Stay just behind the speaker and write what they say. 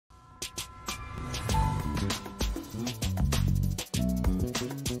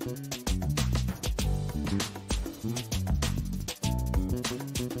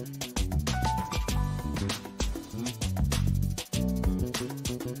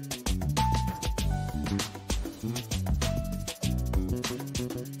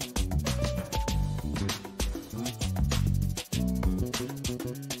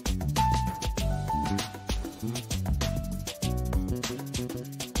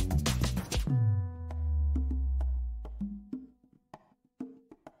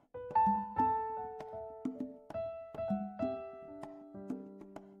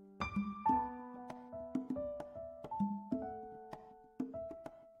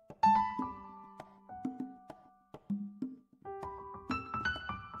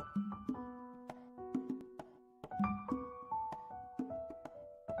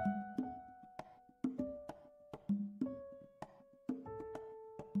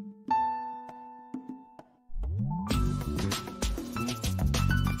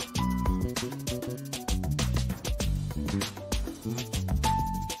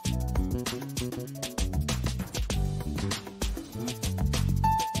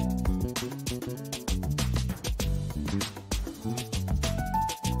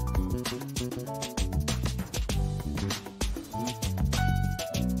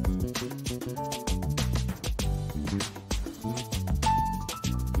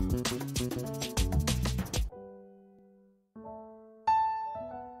Hey,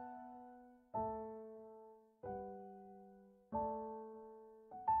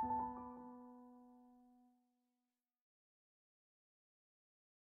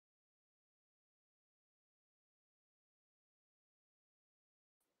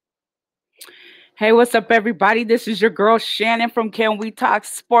 what's up, everybody? This is your girl Shannon from Can We Talk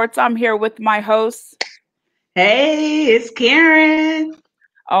Sports. I'm here with my host. Hey, it's Karen.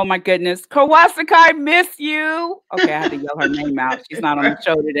 Oh my goodness, Kawasaki, I miss you. Okay, I had to yell her name out. She's not on the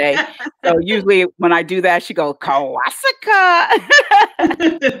show today, so usually when I do that, she goes Kawasaki.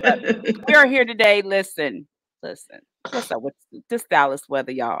 We are here today. Listen. What's up with this Dallas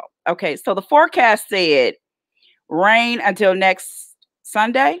weather, y'all? Okay, so the forecast said rain until next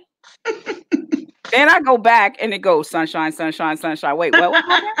Sunday. Then I go back and it goes sunshine, sunshine, sunshine. Wait, what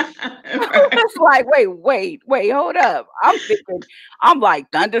happened? It's like, wait, hold up. I'm like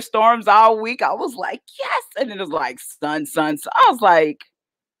thunderstorms all week. I was like, yes. And then it was like sun. I was like,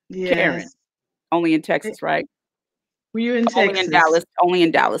 Karen, Yes. only in Texas, right? Were you in Only in Texas? Dallas, only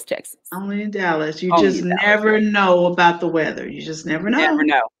in Dallas, Texas. Only in Dallas. You Only just in Dallas. never know about the weather. You just never know.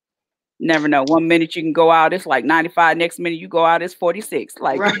 Never know. One minute you can go out, it's like 95. Next minute you go out, it's 46.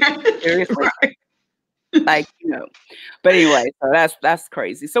 Like, seriously. Right. Like, But anyway, so that's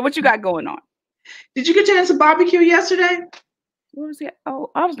crazy. So what you got going on? Did you get a chance to barbecue yesterday? What was it?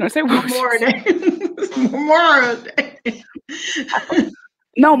 Oh, I was gonna say Memorial Day. Memorial Day.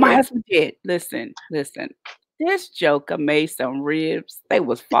 No, my husband did. Listen. This joker made some ribs. They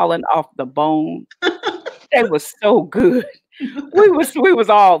was falling off the bone. They was so good. We was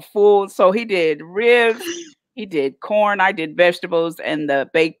all full. So he did ribs, he did corn, I did vegetables, and the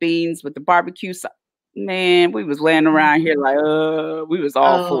baked beans with the barbecue sauce. Man, we was laying around here like, we was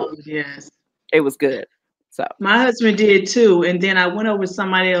all full. Yes. It was good. So my husband did too, and then I went over to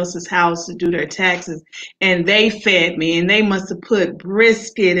somebody else's house to do their taxes, and they fed me, and they must have put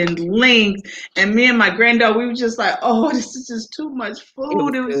brisket and links, and me and my granddaughter, we were just like, oh, this is just too much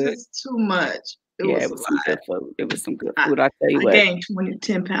food. It was just too much. It was some good food. It was some good food. I tell you what. I gained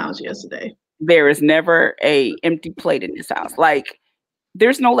 10 pounds yesterday. There is never a empty plate in this house. Like,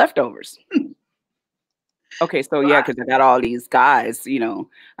 there's no leftovers. Okay, so yeah, because I got all these guys,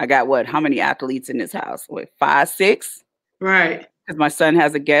 I got how many athletes in this house? What, 5, 6? Right. Because my son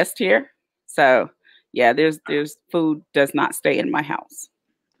has a guest here. So yeah, there's food does not stay in my house.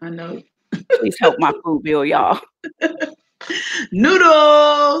 I know. Please help my food bill, y'all.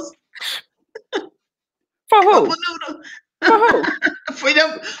 Noodles. For who? Noodles. For who?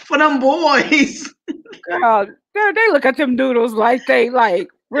 For them boys. Girl, they look at them noodles like they like,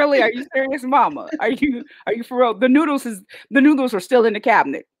 really? Are you serious, mama? Are you for real? The noodles are still in the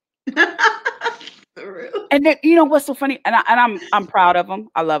cabinet. For real. And then, you know what's so funny? And I'm proud of them.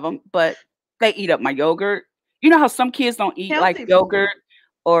 I love them, but they eat up my yogurt. You know how some kids don't eat Healthy like yogurt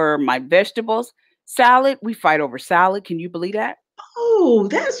or my vegetables? Salad, we fight over salad. Can you believe that? Oh,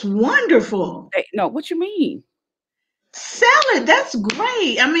 that's wonderful. No, what you mean? Salad, that's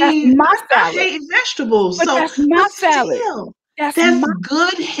great. I mean, my salad. I hate vegetables, but that's my salad. Still, that's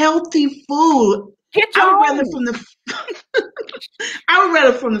good, healthy food. I would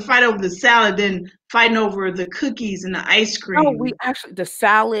rather from the fight over the salad than fighting over the cookies and the ice cream. No, the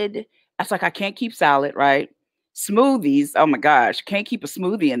salad. That's like I can't keep salad, right? Smoothies. Oh my gosh, can't keep a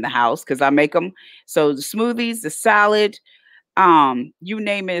smoothie in the house because I make them. So the smoothies, the salad, you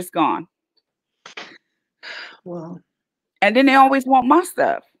name it, it's gone. Well. And then they always want my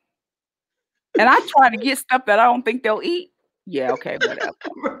stuff. And I try to get stuff that I don't think they'll eat. Yeah, okay,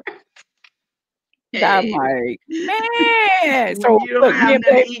 whatever. Hey. I'm like, man. So you don't have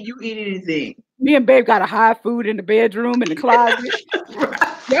to eat, you eat anything. Me and Babe got to hide food in the bedroom, in the closet.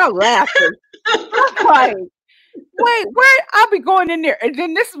 Y'all laughing. I'm like, wait, where? I'll be going in there. And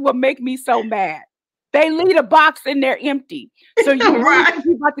then this is what make me so mad. They leave a box in there empty. So you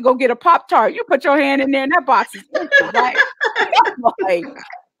about to go get a Pop-Tart. You put your hand in there and that box is empty, right? Like,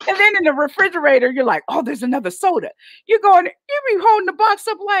 and then in the refrigerator, you're like, oh, there's another soda. You be holding the box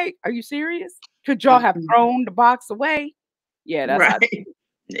up like, are you serious? Could y'all have thrown the box away? Yeah, that's right.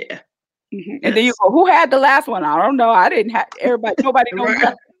 Yeah. Mm-hmm. And then you go, who had the last one? I don't know. I didn't have nobody knows.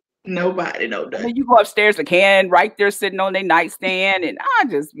 Nobody knows that. And then you go upstairs, a can right there sitting on their nightstand, and I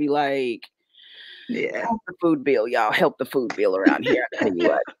just be like, yeah, help the food bill, y'all. Help the food bill around here. I tell you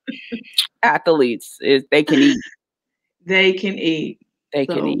what, athletes they can eat. They can eat. They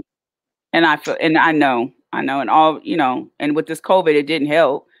can eat. And I know, and all, and with this COVID, it didn't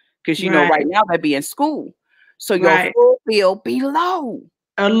help because right now they'd be in school, so your food bill be low.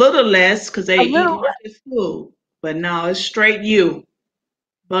 A little less because they eat food, but no, it's straight you.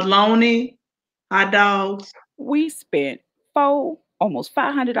 bologna, hot dogs. We spent almost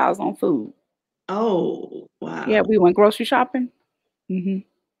 $500 on food. Oh, Yeah, wow. we went grocery shopping. Mhm.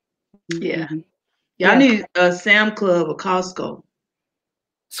 Yeah. Mhm. Y'all Yeah. need a Sam Club or Costco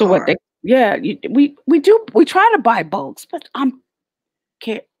So what card. they yeah, we try to buy bulks, but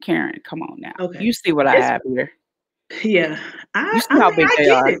Karen, come on now. Okay. You see what I It's have here. yeah. You I see I how mean, big I they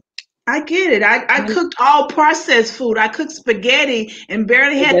get are. it. I get it. I And cooked all processed food. I cooked spaghetti and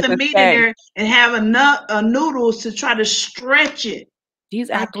barely it had the doesn't meat in stay. there and have enough noodles to try to stretch it. These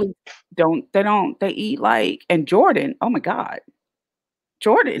I athletes they eat like and Jordan, oh my God.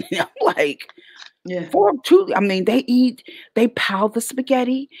 Jordan, I'm like, yeah. 2 I mean, they pile the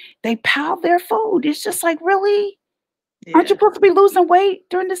spaghetti, they pile their food. It's just like, really? Aren't you Yeah. supposed to be losing weight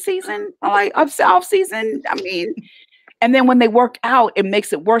during the season? Or like off season? I mean, and then when they work out, it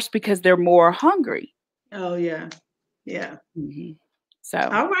makes it worse because they're more hungry. Oh yeah. Yeah. Mhm. So,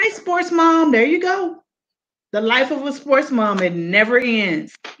 All right, sports mom. There you go. The life of a sports mom, it never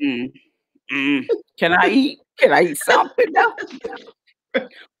ends. mm, mm. Can I eat? Can I eat something? No.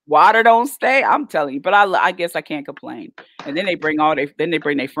 Water don't stay. I'm telling you, but I guess I can't complain. And then they bring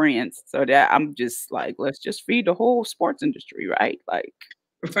their friends. So that I'm just like, let's just feed the whole sports industry, right? Like,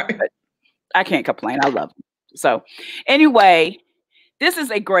 Right. but I can't complain. I love them. So anyway, this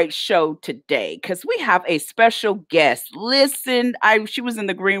is a great show today because we have a special guest. Listen, she was in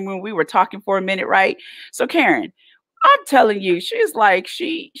the green room. We were talking for a minute, right? So Karen, I'm telling you, she's like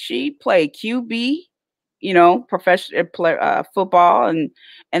she played QB, professional play football, and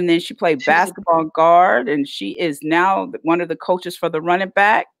then she played She's a, basketball guard, and she is now one of the coaches for the running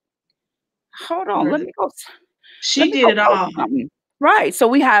back. Hold on, let she me did go it coach all. something. Right. So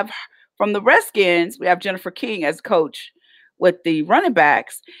we have from the Redskins, we have Jennifer King as coach with the running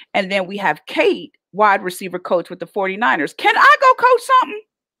backs, and then we have Kate, wide receiver coach with the 49ers. Can I go coach something?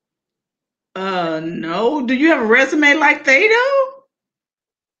 No. Do you have a resume like they do?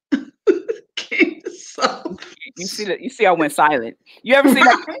 So You see I went silent. You ever see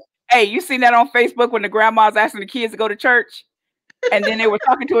that? Hey, you seen that on Facebook when the grandma's asking the kids to go to church? And then they were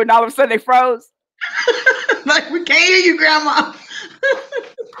talking to her and all of a sudden they froze. like we can't hear you, grandma.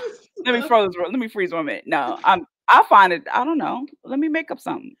 Let me freeze 1 minute. No, I'll find it. I don't know. Let me make up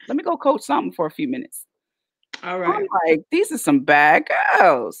something. Let me go coach something for a few minutes. All I'm right. like, these are some bad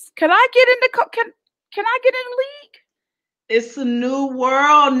girls. Can I get in the can I get in the league? It's a new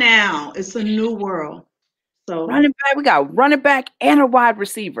world now. It's a new world. So Running back, we got running back and a wide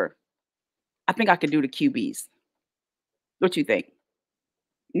receiver. I think I could do the QBs. What you think?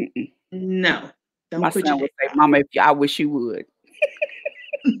 Mm-mm. no. Don't My put son your would say, "Mama, I wish you would."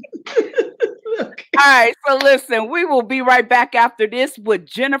 okay. All right, so listen, we will be right back after this with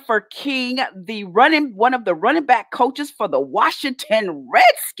Jennifer King, one of the running back coaches for the Washington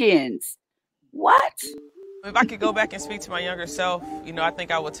Redskins. What? If I could go back and speak to my younger self, I think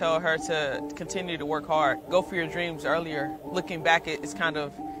I would tell her to continue to work hard. Go for your dreams earlier. Looking back, it's kind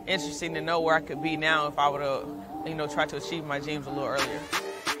of interesting to know where I could be now if I would have, tried to achieve my dreams a little earlier.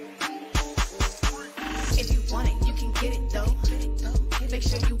 If you want it, you can get it though. Make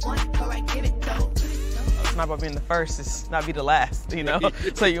sure you want it, alright, give it though. It's not about being the first, it's not be the last,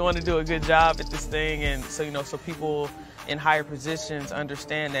 So you want to do a good job at this thing, and so people in higher positions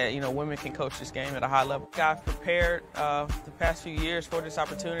understand that, women can coach this game at a high level. I've prepared the past few years for this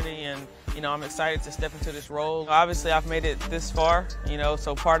opportunity, and, I'm excited to step into this role. Obviously, I've made it this far,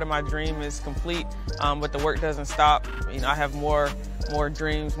 so part of my dream is complete, but the work doesn't stop. I have more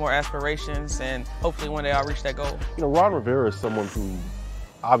dreams, more aspirations, and hopefully one day I'll reach that goal. Ron Rivera is someone who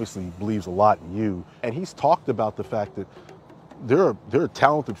obviously believes a lot in you, and he's talked about the fact that there are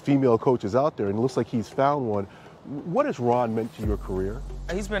talented female coaches out there, and it looks like he's found one. What has Ron meant to your career?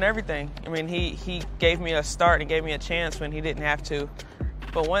 He's been everything. I mean, he gave me a start and gave me a chance when he didn't have to.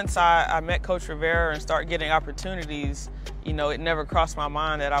 But once I met Coach Rivera and started getting opportunities, it never crossed my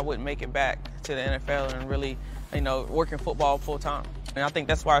mind that I wouldn't make it back to the NFL and really, working football full time. And I think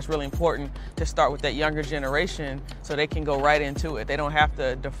that's why it's really important to start with that younger generation so they can go right into it. They don't have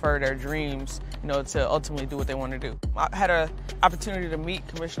to defer their dreams, to ultimately do what they want to do. I had an opportunity to meet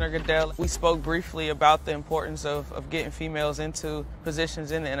Commissioner Goodell. We spoke briefly about the importance of getting females into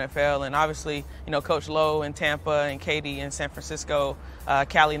positions in the NFL. And obviously, Coach Lowe in Tampa and Katie in San Francisco,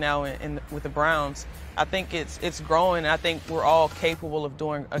 Callie now with the Browns. I think it's growing, and I think we're all capable of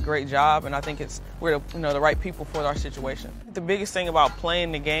doing a great job, and I think we're the right people for our situation. The biggest thing about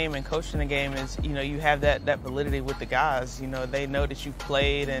playing the game and coaching the game is, you have that validity with the guys. They know that you've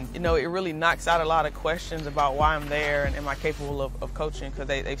played, and, it really knocks out a lot of questions about why I'm there and am I capable of coaching, because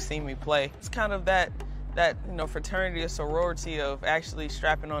they've seen me play. It's kind of that that, you know, fraternity or sorority of actually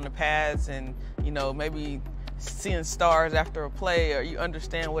strapping on the pads and, you know, maybe seeing stars after a play, or you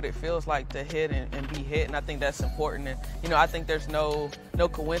understand what it feels like to hit and be hit. And I think that's important. And, you know, I think there's no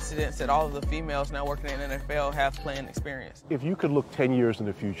coincidence that all of the females now working in the NFL have playing experience. If you could look 10 years in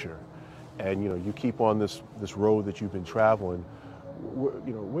the future and, you know, you keep on this road that you've been traveling,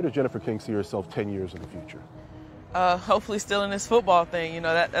 you know, where does Jennifer King see herself 10 years in the future? Hopefully still in this football thing. You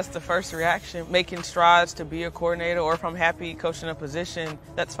know, that's the first reaction. Making strides to be a coordinator, or if I'm happy coaching a position,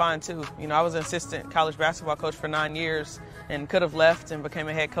 that's fine too. You know, I was an assistant college basketball coach for 9 years and could have left and became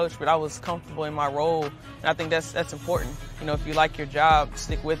a head coach, but I was comfortable in my role. And I think that's important. You know, if you like your job,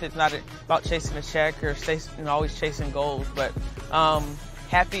 stick with it. It's not about chasing a check or always chasing goals, but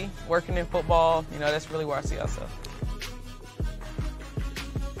happy working in football, you know, that's really where I see ourselves.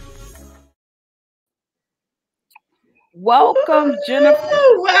 Welcome, Jennifer.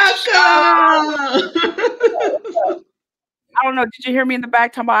 Welcome. I don't know. Did you hear me in the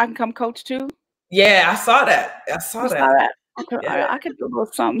back talking about I can come coach too? Yeah, I saw that. I saw that. Okay, Yeah. I could do a little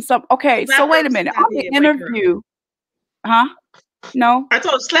something. Okay, so wait a minute. On the interview, huh? No, I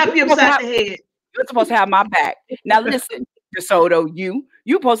told her, slap you upside the head. you're supposed to have my back. Now listen, DeSoto, you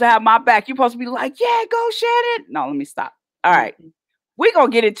supposed to have my back. You're supposed to be like, yeah, go Shannon. No, let me stop. All right, we're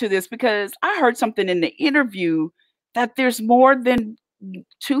gonna get into this because I heard something in the interview that there's more than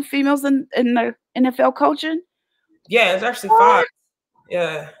 2 females in the NFL coaching. Yeah, it's actually 5.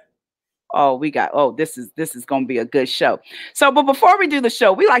 Yeah. Oh, this is going to be a good show. So, but before we do the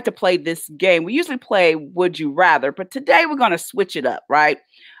show, we like to play this game. We usually play Would You Rather, but today we're going to switch it up, right?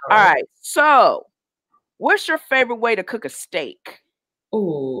 All right. So, what's your favorite way to cook a steak?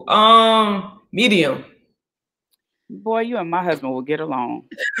 Ooh, medium. Boy, you and my husband will get along.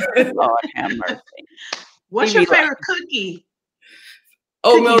 Lord have mercy. What's your favorite cookie?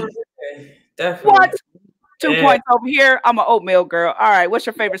 Oatmeal. Definitely. What? 2 points over here. I'm an oatmeal girl. All right. What's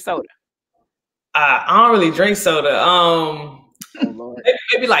your favorite soda? I don't really drink soda.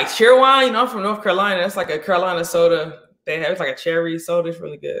 Maybe like Cheerwine. You know, I'm from North Carolina. That's like a Carolina soda. It's like a cherry soda. It's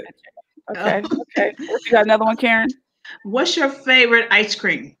really good. Okay. Okay. You got another one, Karen? What's your favorite ice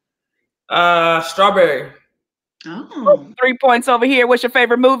cream? Strawberry. Oh. 3 points over here. What's your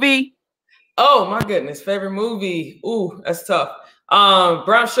favorite movie? Oh my goodness. Favorite movie. Ooh, that's tough.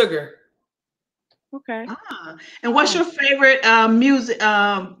 Brown Sugar. Okay. And what's your favorite music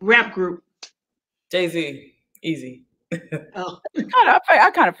rap group? Jay-Z. Easy. Oh.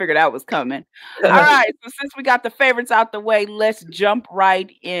 I kind of figured that was coming. All right. So since we got the favorites out the way, let's jump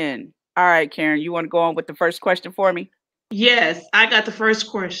right in. All right, Karen, you want to go on with the first question for me? Yes, I got the first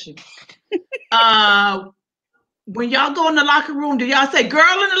question. When y'all go in the locker room, do y'all say girl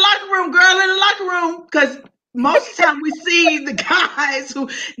in the locker room, girl in the locker room? Because most of the time we see the guys who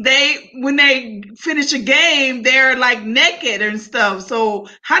when they finish a game, they're like naked and stuff. So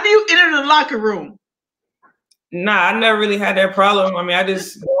how do you enter the locker room? Nah, I never really had that problem. I mean, I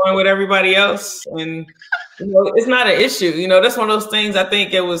just go on with everybody else, and you know, it's not an issue. You know, that's one of those things. I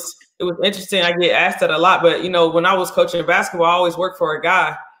think it was interesting. I get asked that a lot, but you know, when I was coaching basketball, I always worked for a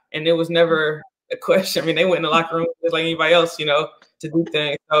guy, and it was never a question. I mean, they went in the locker room just like anybody else, you know, to do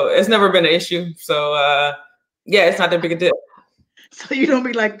things. So it's never been an issue. So yeah, it's not that big a deal. So you don't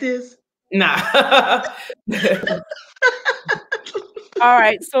be like this? Nah. All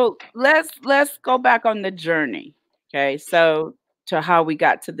right, so let's go back on the journey. Okay, so to how we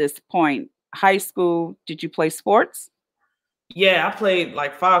got to this point. High school, did you play sports? Yeah, I played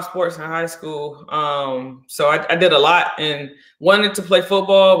like 5 sports in high school. So I did a lot and wanted to play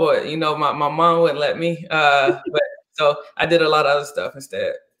football, but you know, my mom wouldn't let me. But so I did a lot of other stuff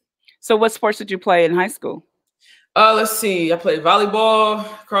instead. So what sports did you play in high school? Let's see. I played volleyball,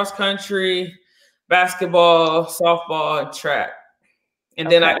 cross country, basketball, softball, and track. And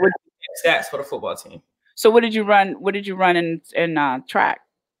then I did stats for the football team. So what did you run? What did you run in track?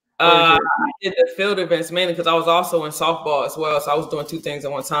 I did the field events mainly because I was also in softball as well. So I was doing 2 things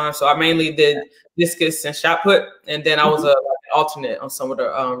at one time. So I mainly did discus and shot put, and then I was an alternate on some of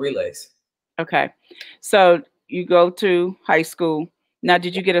the relays. Okay. So you go to high school. Now,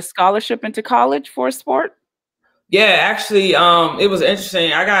 did you get a scholarship into college for a sport? Yeah, actually, it was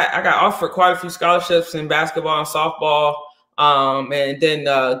interesting. I got offered quite a few scholarships in basketball and softball. And then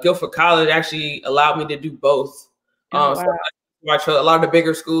Guilford College actually allowed me to do both. Wow. So a lot of the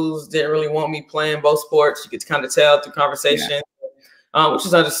bigger schools didn't really want me playing both sports. You get to kind of tell through conversation, which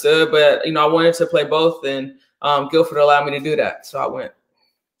is understood. But, you know, I wanted to play both, and Guilford allowed me to do that. So I went.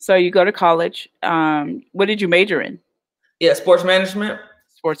 So you go to college. What did you major in? Yeah, sports management.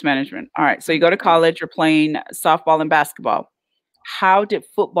 Sports management. All right. So you go to college. You're playing softball and basketball. How did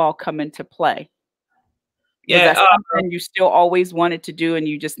football come into play? Was Yeah, that something you still always wanted to do and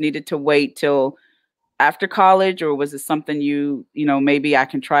you just needed to wait till after college, or was it something maybe I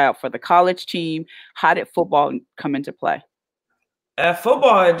can try out for the college team? How did football come into play?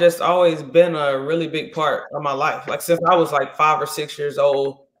 football had just always been a really big part of my life. Like since I was like 5 or 6 years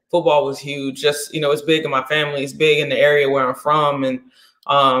old, football was huge. Just it's big in my family. It's big in the area where I'm from, and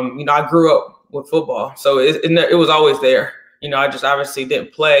I grew up with football, so it was always there. I just obviously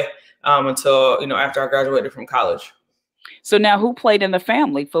didn't play until after I graduated from college. So now, who played in the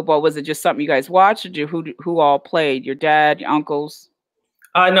family football? Was it just something you guys watched, or who all played? Your dad, your uncles?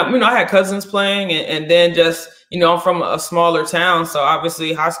 No, I had cousins playing, and then just I'm from a smaller town, so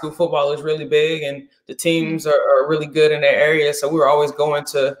obviously high school football is really big, and the teams are really good in their area. So we were always going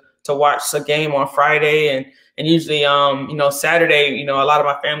to watch a game on Friday, and usually Saturday. A lot of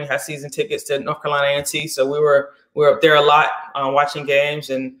my family has season tickets to North Carolina A&T, so we were up there a lot watching games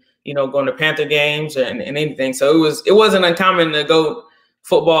and going to Panther games and anything. So it wasn't uncommon to go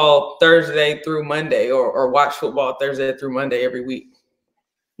football Thursday through Monday or watch football Thursday through Monday every week.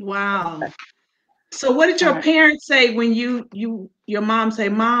 Wow. So what did your parents say when your mom say,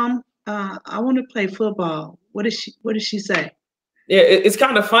 "Mom, I want to play football"? What did she say? Yeah, it's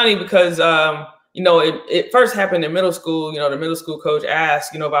kind of funny because it first happened in middle school. The middle school coach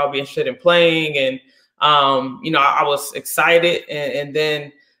asked if I would be interested in playing, and I was excited, and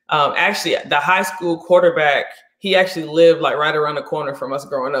then actually the high school quarterback, he actually lived like right around the corner from us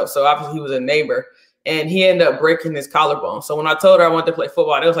growing up. So obviously he was a neighbor. And he ended up breaking his collarbone. So when I told her I wanted to play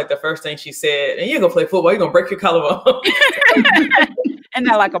football, that was like the first thing she said. And you're going to play football, you're going to break your collarbone. And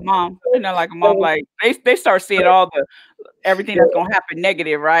not like a mom. Like they start seeing everything that's going to happen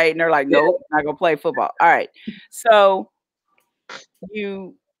negative, right? And they're like, nope, not going to play football. All right. So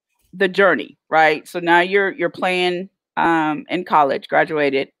the journey, right? So now you're playing in college,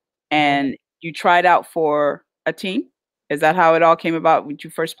 graduated, and you tried out for a team. Is that how it all came about when you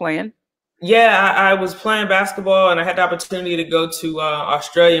first playing? Yeah, I was playing basketball, and I had the opportunity to go to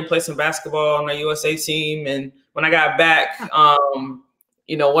Australia and play some basketball on the USA team. And when I got back,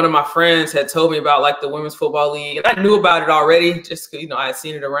 one of my friends had told me about like the women's football league, and I knew about it already, just because I had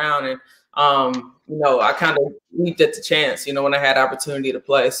seen it around, and I kind of leaped at the chance, when I had opportunity to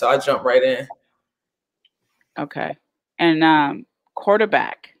play, so I jumped right in. Okay, and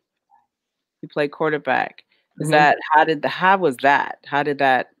quarterback, you played quarterback. Is that how was that? How did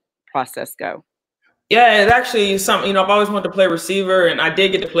that process go? Yeah, it's actually something, I've always wanted to play receiver, and I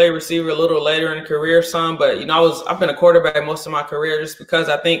did get to play receiver a little later in the career some, but I've been a quarterback most of my career just because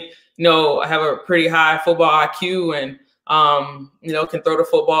I think, I have a pretty high football IQ and can throw the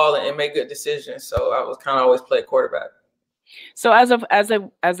football and make good decisions. So I was kind of always play quarterback. So as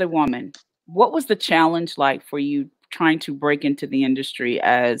a woman, what was the challenge like for you trying to break into the industry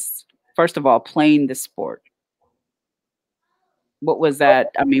as, first of all, playing the sport? What was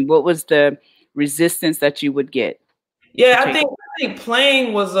that? I mean, what was the resistance that you would get? Yeah, I think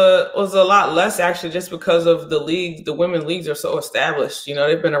playing was a lot less actually, just because of the league. The women's leagues are so established.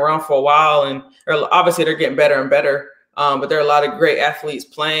 They've been around for a while, and obviously they're getting better and better. But there are a lot of great athletes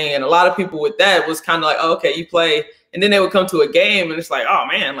playing, and a lot of people with that was kind of like, oh, okay, you play, and then they would come to a game, and it's like, oh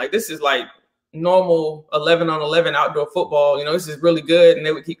man, like this is like normal 11-on-11 outdoor football. This is really good, and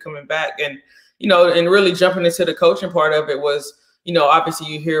they would keep coming back, and and really jumping into the coaching part of it was. Obviously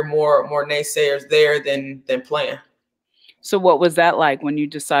you hear more naysayers there than playing. So what was that like when you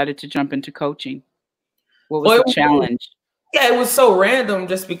decided to jump into coaching? What was the challenge? Yeah, it was so random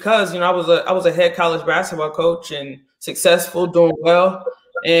just because, I was a head college basketball coach and successful, doing well.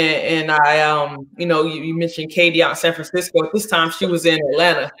 And I, you mentioned Katie out in San Francisco. At this time she was in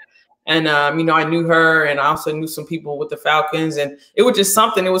Atlanta. And, I knew her, and I also knew some people with the Falcons, and it was just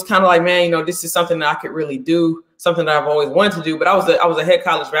something. It was kind of like, man, this is something that I could really do, something that I've always wanted to do. But I was a head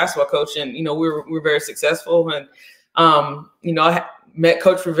college basketball coach, and we were very successful. And I met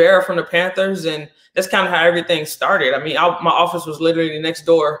Coach Rivera from the Panthers, and that's kind of how everything started. I mean, my office was literally next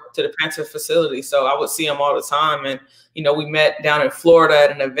door to the Panther facility, so I would see him all the time. And we met down in Florida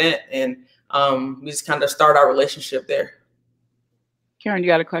at an event, and we just kind of started our relationship there. Karen, you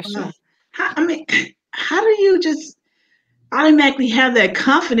got a question? How do you just automatically have that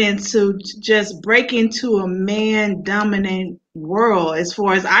confidence to just break into a man-dominant world as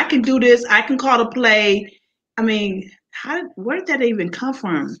far as I can do this, I can call the play? I mean, where did that even come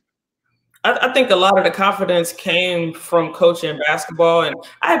from? I think a lot of the confidence came from coaching basketball, and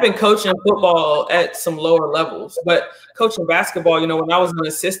I have been coaching football at some lower levels, but coaching basketball, when I was an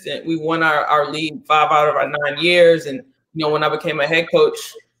assistant, we won our league 5 out of our 9 years. And, when I became a head coach,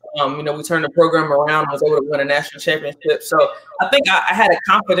 We turned the program around. I was able to win a national championship. So I think I had a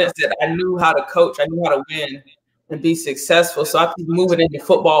confidence that I knew how to coach. I knew how to win and be successful. So I think moving into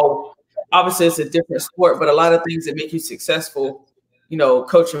football, obviously it's a different sport, but a lot of things that make you successful,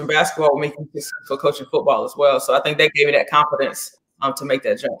 coaching basketball will make you successful coaching football as well. So I think that gave me that confidence to make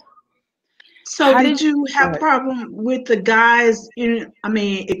that jump. So did you have a problem with the guys,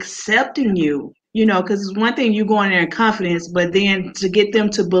 accepting you? Because it's one thing you go in there in confidence, but then to get them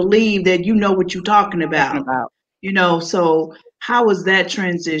to believe that you know what you're talking about. So how was that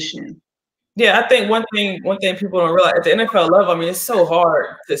transition? Yeah, I think one thing people don't realize at the NFL level, it's so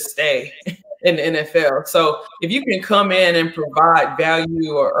hard to stay in the NFL. So if you can come in and provide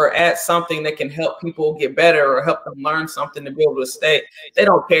value or add something that can help people get better or help them learn something to be able to stay, they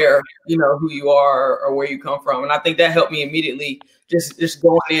don't care, who you are or where you come from. And I think that helped me immediately just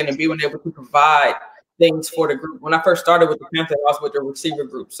going in and being able to provide things for the group. When I first started with the Panthers, I was with the receiver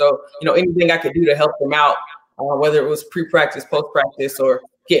group. So, anything I could do to help them out, whether it was pre-practice, post-practice, or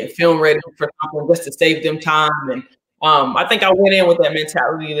getting film ready for something just to save them time. And I think I went in with that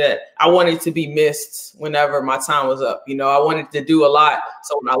mentality that I wanted to be missed whenever my time was up. I wanted to do a lot.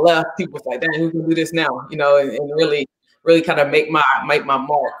 So when I left, people was like, dang, who can do this now? And really kind of make my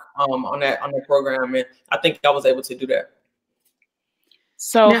mark on that program. And I think I was able to do that.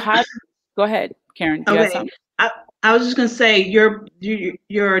 So go ahead, Karen. Okay. I was just going to say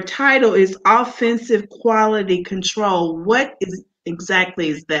your title is Offensive Quality Control. What exactly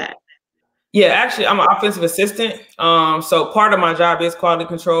is that? Yeah, actually, I'm an offensive assistant. So part of my job is quality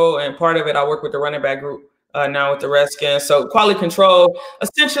control, and part of it I work with the running back group now with the Redskins. So quality control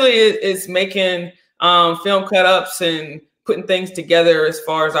essentially is making film cut-ups and putting things together as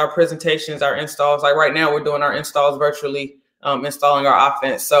far as our presentations, our installs. Like right now, we're doing our installs virtually, installing our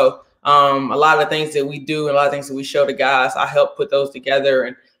offense. So a lot of the things that we do and a lot of things that we show the guys, I help put those together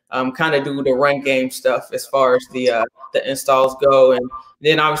and kind of do the run game stuff as far as the installs go. And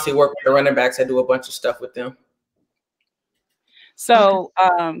then obviously work with the running backs. I do a bunch of stuff with them. So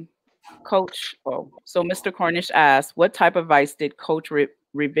Mr. Cornish asked, what type of advice did Coach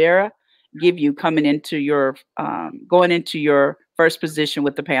Rivera give you coming into your going into your first position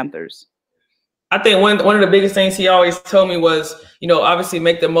with the Panthers? I think one of the biggest things he always told me was, obviously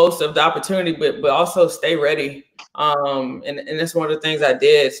make the most of the opportunity, but also stay ready. And that's one of the things I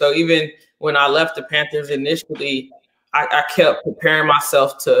did. So even when I left the Panthers initially, I kept preparing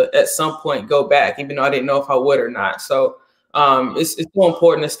myself to at some point go back, even though I didn't know if I would or not. So it's so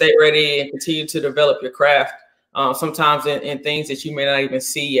important to stay ready and continue to develop your craft. Sometimes in things that you may not even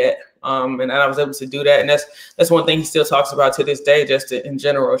see yet. And I was able to do that. And that's one thing he still talks about to this day, just in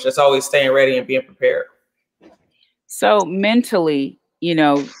general, just always staying ready and being prepared. So mentally,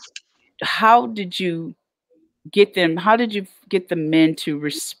 how did you get the men to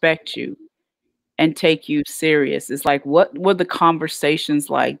respect you and take you serious? It's like, what were the conversations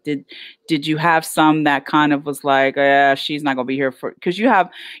like? Did you have some that kind of was like, she's not gonna be here for, because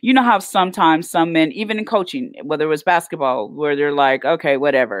you know how sometimes some men, even in coaching, whether it was basketball, where they're like, okay,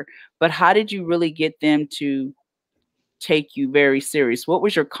 whatever. But how did you really get them to take you very serious? What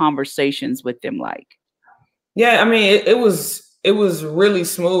was your conversations with them like? Yeah, it was really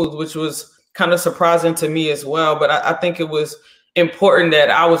smooth, which was kind of surprising to me as well. But I think it was important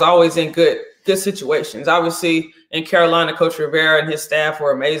that I was always in good situations. Obviously, in Carolina, Coach Rivera and his staff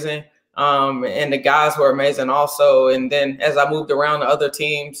were amazing. And the guys were amazing also. And then as I moved around to other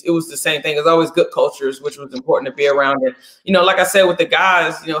teams, it was the same thing. There's always good cultures, which was important to be around. And, like I said, with the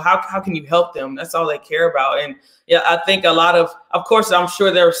guys, how can you help them? That's all they care about. And yeah, I think a lot of course, I'm sure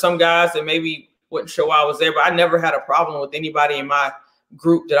there were some guys that maybe wouldn't show why I was there, but I never had a problem with anybody in my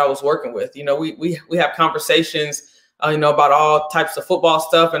group that I was working with. We have conversations, about all types of football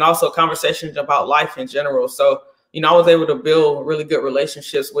stuff and also conversations about life in general. So, I was able to build really good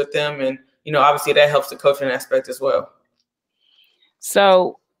relationships with them. And, obviously that helps the coaching aspect as well.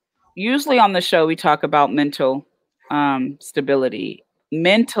 So usually on the show, we talk about mental stability.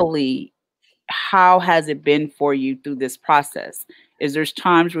 Mentally, how has it been for you through this process? Is there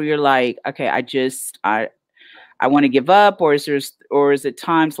times where you're like, okay, I want to give up, or is it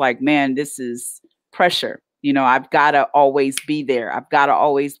times like, man, this is pressure. I've got to always be there. I've got to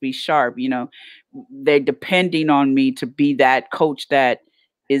always be sharp. They're depending on me to be that coach that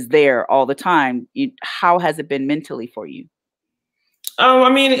is there all the time. How has it been mentally for you?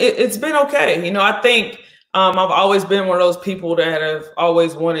 It's been okay. I think I've always been one of those people that have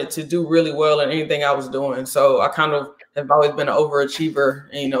always wanted to do really well in anything I was doing. So I kind of have always been an overachiever,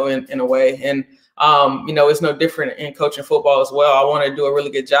 in a way. And, it's no different in coaching football as well. I want to do a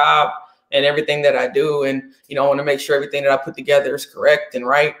really good job. and everything that I do. And, you know, I want to make sure everything that I put together is correct and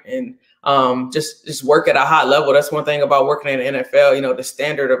right. And just work at a high level. That's one thing about working in the NFL. You know, the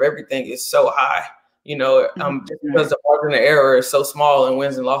standard of everything is so high, you know, just because the margin of error is so small in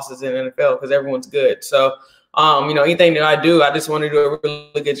wins and losses in the NFL because everyone's good. So, you know, anything that I do, I just want to do a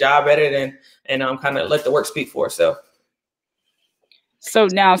really good job at it and kind of let the work speak for itself. So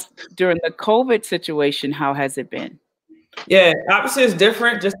now during the COVID situation, how has it been? Yeah, obviously it's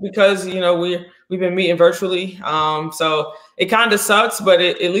different just because, you know, we've been meeting virtually. So it kind of sucks, but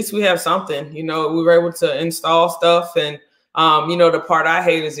at least we have something. You know, we were able to install stuff. And, you know, the part I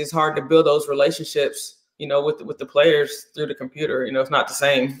hate is it's hard to build those relationships, you know, with the players through the computer. You know, it's not the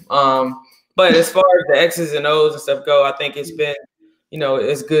same. But as far as the X's and O's and stuff go, I think it's been, you know,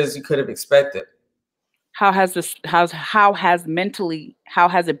 as good as you could have expected. How has it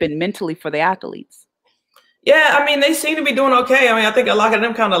been mentally for the athletes? Yeah, I mean, they seem to be doing okay. I mean, I think a lot of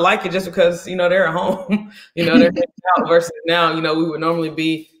them kind of like it just because, you know, they're at home, you know, they're out versus now, you know, we would normally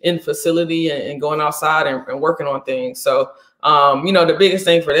be in facility and going outside and working on things. So, you know, the biggest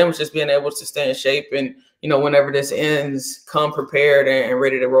thing for them is just being able to stay in shape and, you know, whenever this ends, come prepared and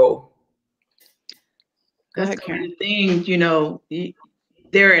ready to roll. Go ahead, That's Karen. the thing, you know,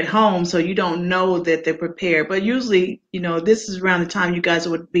 they're at home, so you don't know that they're prepared. But usually, you know, this is around the time you guys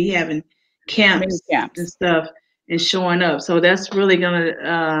would be having camps and stuff and showing up. So that's really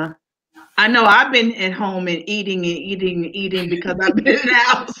gonna I know I've been at home and eating because I've been in the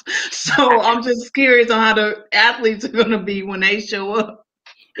house. So I'm just curious on how the athletes are gonna be when they show up.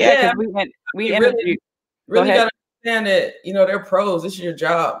 Yeah, because we interviewed. Really got to understand that, you know, they're pros. This is your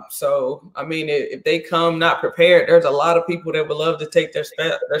job. So, I mean, if they come not prepared, there's a lot of people that would love to take their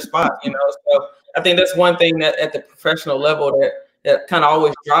spot, you know. So I think that's one thing that at the professional level that kind of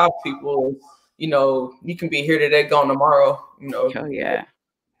always drives people is, you know, you can be here today, gone tomorrow, you know. Oh, yeah.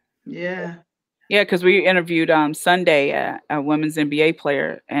 Yeah. Yeah, because we interviewed Sunday a women's NBA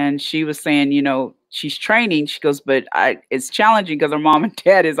player, and she was saying, you know, she's training. She goes, but it's challenging because her mom and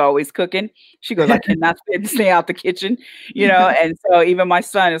dad is always cooking. She goes, I cannot stay out the kitchen, you know. And so even my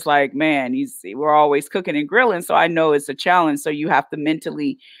son is like, man, we're always cooking and grilling. So I know it's a challenge. So you have to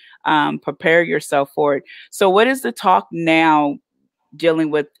mentally prepare yourself for it. So what is the talk now dealing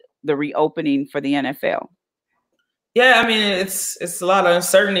with the reopening for the NFL? Yeah, I mean, it's a lot of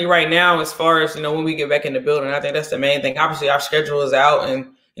uncertainty right now as far as, you know, when we get back in the building. I think that's the main thing. Obviously, our schedule is out and,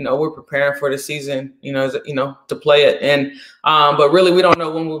 you know, we're preparing for the season, you know, to play it. And but really, we don't know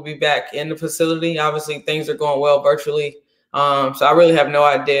when we'll be back in the facility. Obviously, things are going well virtually. So I really have no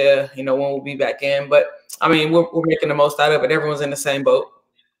idea, you know, when we'll be back in. But I mean, we're making the most out of it. Everyone's in the same boat.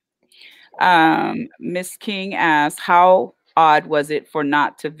 Miss King asked, how odd was it for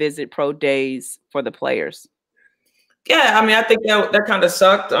not to visit pro days for the players? Yeah, I mean, I think that kind of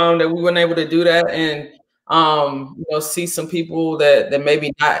sucked that we weren't able to do that and, you know, see some people that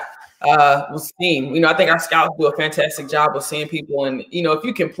maybe not was seen. You know, I think our scouts do a fantastic job of seeing people. And, you know, if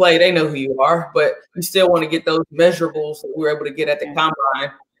you can play, they know who you are. But you still want to get those measurables that we were able to get at the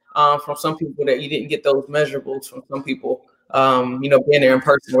combine from some people that you didn't get those measurables from some people, you know, being there in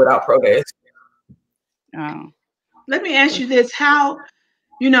person without pro days. Oh. Let me ask you this. How,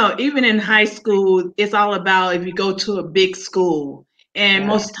 you know, even in high school, it's all about if you go to a big school. And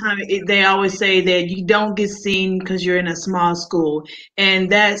most of the time, they always say that you don't get seen because you're in a small school.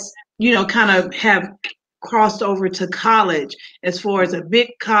 And that's, you know, kind of have crossed over to college as far as a big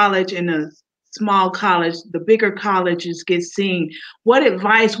college and a small college. The bigger colleges get seen. What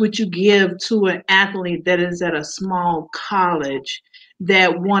advice would you give to an athlete that is at a small college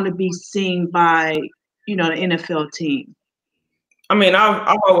that want to be seen by, you know, the NFL team? I mean,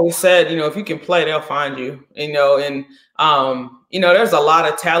 I've always said, you know, if you can play, they'll find you, you know, and, you know, there's a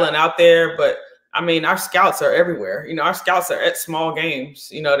lot of talent out there, but I mean, our scouts are everywhere. You know, our scouts are at small games,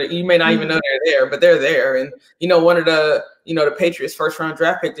 you know, that you may not even know they're there, but they're there. And, you know, one of the, you know, the Patriots first round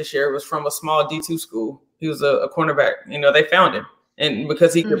draft pick this year was from a small D2 school. He was a cornerback, you know, they found him. And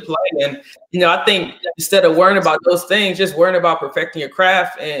because he could play. And, you know, I think instead of worrying about those things, just worrying about perfecting your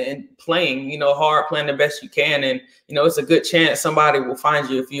craft and playing, you know, hard, playing the best you can. And, you know, it's a good chance somebody will find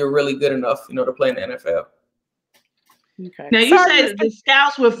you if you're really good enough, you know, to play in the NFL. Okay. Now, you said the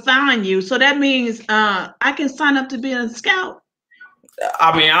scouts will find you. So that means I can sign up to be a scout.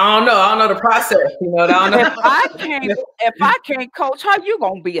 I mean, I don't know. I don't know the process. You know, I don't know. If I can't coach, how you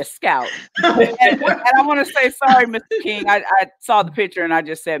gonna be a scout? and I want to say sorry, Mr. King. I saw the picture and I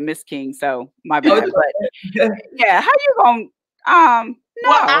just said Miss King, so my bad. But yeah, how you gonna?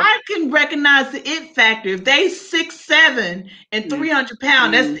 Well, I can recognize the it factor. If they 6'7" and 300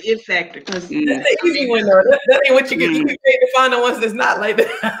 pounds, that's the it factor. Because that's the easy one, though. That ain't what you get. You can find the ones that's not like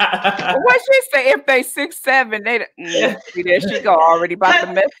that. What she say? If they 6'7", they see, there she go, already about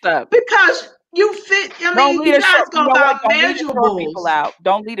to mess up. Because you fit. I mean, you guys go about measurables.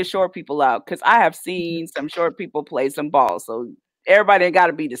 Don't leave the short people out, because I have seen some short people play some ball. So everybody got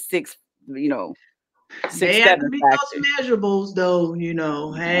to be the 6. They have to be those measurables, though.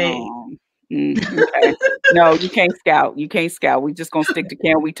 Hey. Okay. No, you can't scout. You can't scout. We just gonna stick to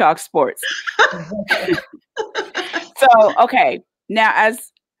Can We Talk Sports. So, okay. Now,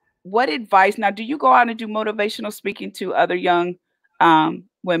 what advice? Now, do you go out and do motivational speaking to other young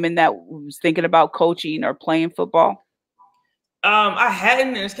women that was thinking about coaching or playing football? I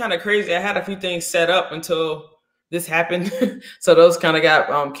hadn't, and it's kind of crazy. I had a few things set up until this happened. So those kind of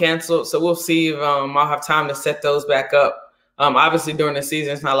got canceled. So we'll see if I'll have time to set those back up. Obviously during the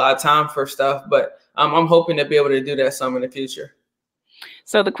season, it's not a lot of time for stuff, but I'm hoping to be able to do that some in the future.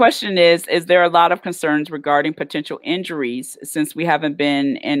 So the question is there a lot of concerns regarding potential injuries since we haven't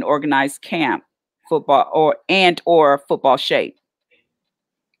been in organized camp football or football shape?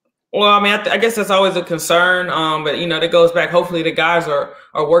 Well, I mean, I guess that's always a concern, but that goes back. Hopefully, the guys are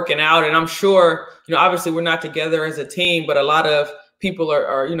working out, and I'm sure obviously we're not together as a team, but a lot of people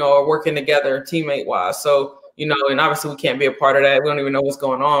are working together teammate wise. So and obviously we can't be a part of that. We don't even know what's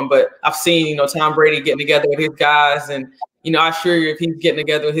going on. But I've seen Tom Brady getting together with his guys, and I assure you, if he's getting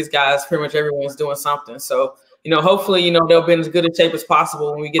together with his guys, pretty much everyone's doing something. So hopefully they'll be in as good a shape as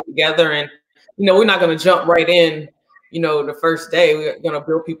possible when we get together, and we're not going to jump right in. The first day. We're going to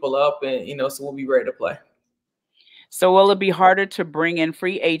build people up, and, so we'll be ready to play. So will it be harder to bring in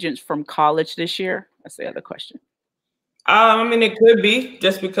free agents from college this year? That's the other question. I mean, it could be,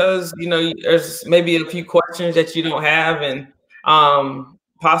 just because, there's maybe a few questions that you don't have, and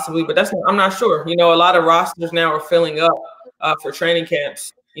possibly, but I'm not sure. A lot of rosters now are filling up for training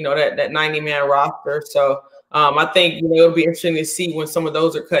camps, that 90-man roster. So I think, it'll be interesting to see when some of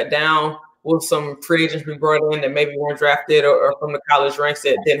those are cut down. Will some free agents be brought in that maybe weren't drafted or from the college ranks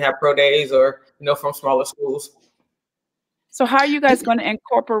that didn't have pro days, or, from smaller schools? So how are you guys going to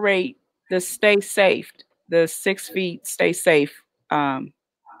incorporate the stay safe, the 6 feet, stay safe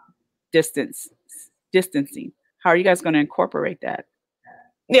distancing? How are you guys going to incorporate that?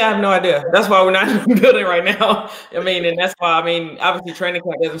 Yeah, I have no idea. That's why we're not in the building right now. And that's why, obviously training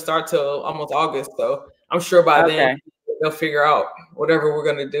camp doesn't start till almost August. So I'm sure by then they'll figure out whatever we're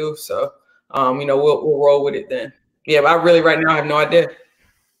going to do. So, we'll roll with it then. Yeah, but I really right now have no idea.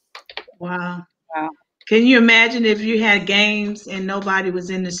 Wow. Can you imagine if you had games and nobody was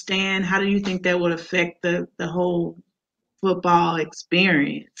in the stand? How do you think that would affect the whole football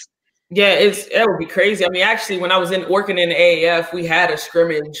experience? Yeah, it would be crazy. Actually, when I was working in the AAF, we had a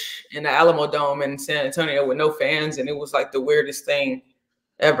scrimmage in the Alamo Dome in San Antonio with no fans, and it was like the weirdest thing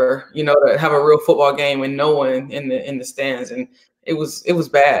ever, to have a real football game with no one in the stands, and it was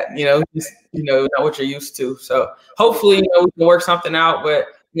bad, not what you're used to. So hopefully, we can work something out, but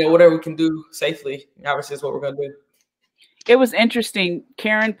whatever we can do safely, obviously, is what we're gonna do. It was interesting.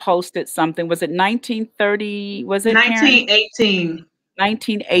 Karen posted something. Was it 1930? Was it 1918?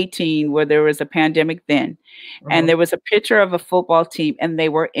 1918, where there was a pandemic then, and there was a picture of a football team, and they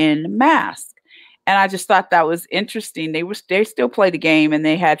were in masks. And I just thought that was interesting. They still play the game, and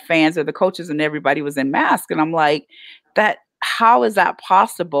they had fans or the coaches, and everybody was in masks. And I'm like, how is that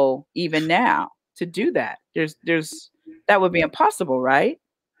possible even now to do that? That would be impossible, right?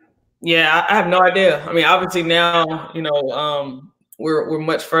 Yeah, I have no idea. Obviously now, we're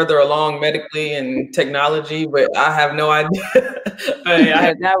much further along medically and technology, but I have no idea.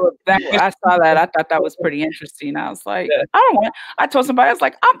 I saw that. I thought that was pretty interesting. I was like, I told somebody, I was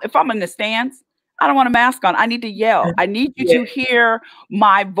like, if I'm in the stands, I don't want a mask on. I need to yell. I need you to hear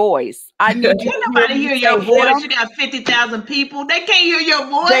my voice. I need you to hear your voice. You got 50,000 people. They can't hear your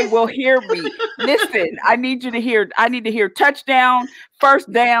voice. They will hear me. Listen, I need to hear touchdown,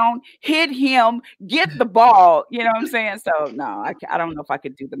 first down, hit him, get the ball. You know what I'm saying? So no, I don't know if I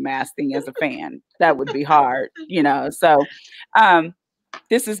could do the mask thing as a fan. That would be hard, So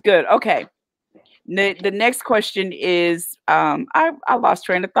this is good. Okay. The next question is, I lost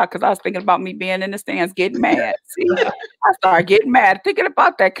train of thought because I was thinking about me being in the stands getting mad. See, I started getting mad thinking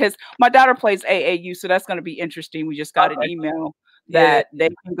about that because my daughter plays AAU, so that's going to be interesting. We just got an email that they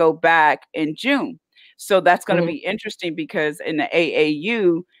can go back in June. So that's going to be interesting because in the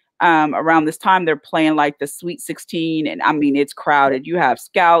AAU, around this time, they're playing like the Sweet 16. And it's crowded. You have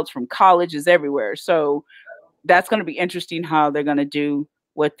scouts from colleges everywhere. So that's going to be interesting how they're going to do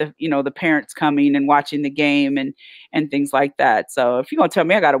with the, the parents coming and watching the game and things like that. So if you're gonna tell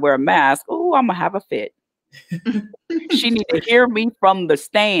me I gotta wear a mask, oh, I'm gonna have a fit. She need to hear me from the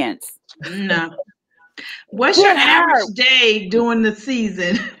stands. No. What's your average day during the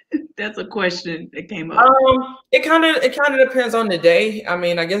season? That's a question that came up. It kind of depends on the day. I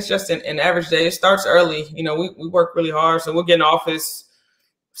mean, I guess just an average day. It starts early. We work really hard, so we'll get in office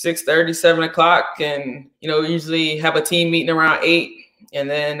 6:30, 7 o'clock, and usually have a team meeting around 8, and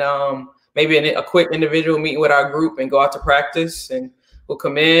then maybe a quick individual meeting with our group and go out to practice, and we'll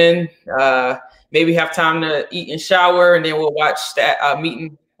come in, maybe have time to eat and shower, and then we'll watch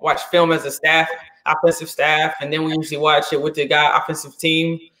film as a staff, offensive staff, and then we usually watch it with the offensive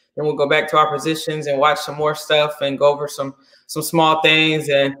team. Then we'll go back to our positions and watch some more stuff and go over some small things.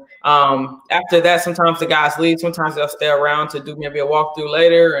 And after that, sometimes the guys leave. Sometimes they'll stay around to do maybe a walkthrough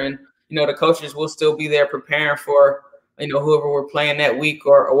later. And, the coaches will still be there preparing for, whoever we're playing that week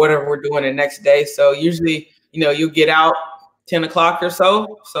or whatever we're doing the next day. So usually, you get out 10 o'clock or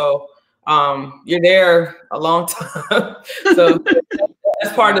so. So you're there a long time. So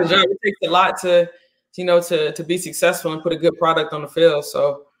that's part of the job. It takes a lot to be successful and put a good product on the field.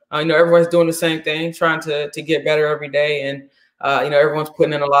 So, everyone's doing the same thing, trying to get better every day. And, everyone's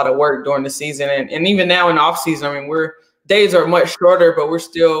putting in a lot of work during the season. And even now in the off season, I mean, days are much shorter, but we're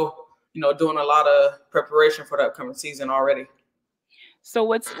still, doing a lot of preparation for the upcoming season already. So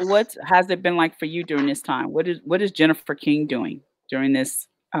what has it been like for you during this time? What is Jennifer King doing during this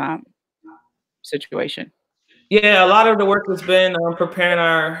situation? Yeah, a lot of the work has been preparing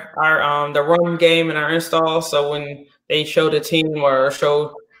our the run game and our install. So when they show the team or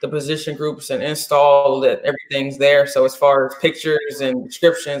show the position groups and install, that everything's there. So as far as pictures and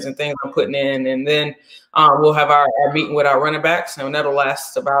descriptions and things I'm putting in, and then we'll have our meeting with our running backs, and that'll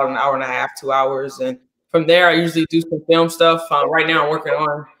last about an hour and a half, 2 hours. And from there, I usually do some film stuff. Right now, I'm working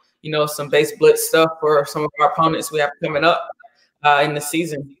on some base blitz stuff for some of our opponents we have coming up in the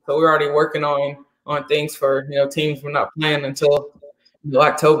season. So we're already working on things for teams we're not playing until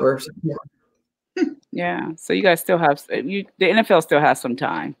October. So, yeah. So you guys still have the NFL still has some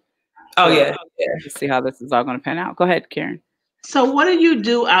time. Oh yeah. To see how this is all going to pan out. Go ahead, Karen. So what do you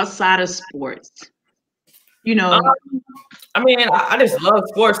do outside of sports? I mean, I just love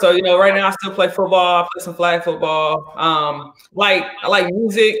sports. So right now I still play football. I play some flag football. I like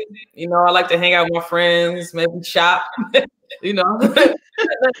music. I like to hang out with my friends. Maybe shop. Shop. You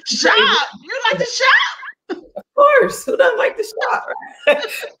like to shop? Of course. Who doesn't like to shop?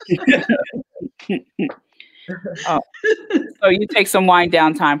 Oh, so you take some wind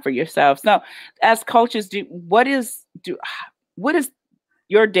down time for yourselves. Now, as coaches, what is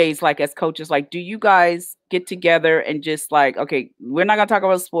your days like as coaches? Like, do you guys get together and just like, okay, we're not gonna talk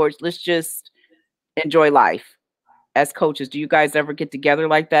about sports. Let's just enjoy life as coaches. Do you guys ever get together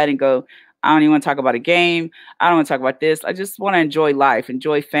like that and go, I don't even want to talk about a game. I don't want to talk about this. I just want to enjoy life,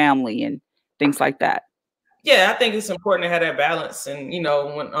 enjoy family and things like that. Yeah, I think it's important to have that balance. And,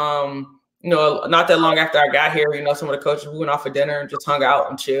 when, not that long after I got here, some of the coaches, we went out for dinner and just hung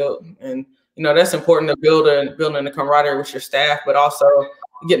out and chilled. And, that's important to building the camaraderie with your staff, but also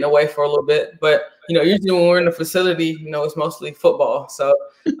getting away for a little bit. But, usually when we're in the facility, it's mostly football. So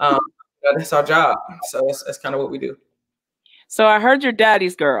that's our job. So that's kind of what we do. So I heard you're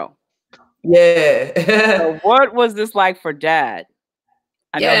daddy's girl. Yeah. So what was this like for Dad?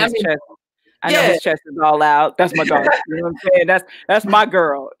 I know his chest is all out. That's my daughter. You know what I'm saying? That's my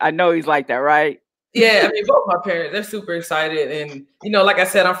girl. I know he's like that, right? Yeah, I mean, both my parents, they're super excited. And, like I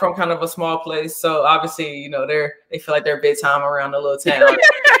said, I'm from kind of a small place. So obviously, they feel like they're big time around the little town.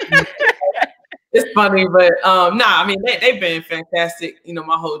 It's funny, but I mean, they've been fantastic,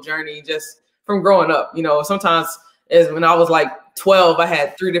 my whole journey just from growing up. Sometimes when I was like 12, I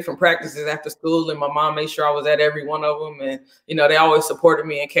had 3 different practices after school, and my mom made sure I was at every one of them. And, they always supported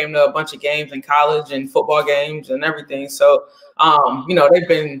me and came to a bunch of games in college and football games and everything. So, they've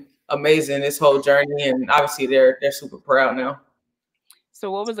been amazing this whole journey, and obviously they're super proud now.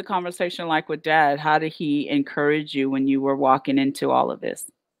 So what was the conversation like with Dad? How did he encourage you when you were walking into all of this?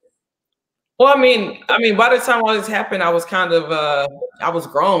 Well, I mean, by the time all this happened, I was kind of, I was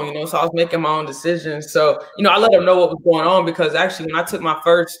grown, so I was making my own decisions. So, I let him know what was going on, because actually when I took my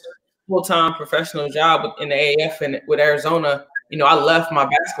first full-time professional job in the AAF and with Arizona, I left my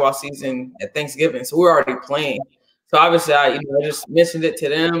basketball season at Thanksgiving. So we were already playing. So obviously I just mentioned it to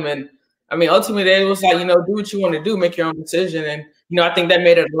them. And I mean, ultimately it was like, do what you want to do, make your own decision. And, I think that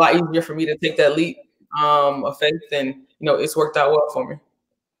made it a lot easier for me to take that leap of faith. And, it's worked out well for me.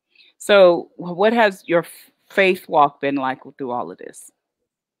 So what has your faith walk been like through all of this?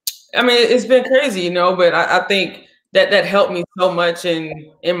 I mean, it's been crazy, but I think, that helped me so much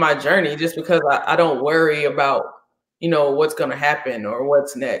in my journey, just because I don't worry about, you know, what's going to happen or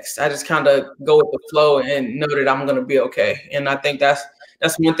what's next. I just kind of go with the flow and know that I'm going to be okay. And I think that's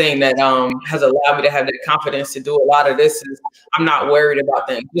one thing that has allowed me to have that confidence to do a lot of this is I'm not worried about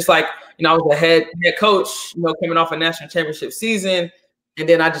things. Just like, you know, I was a head coach, you know, coming off a national championship season, and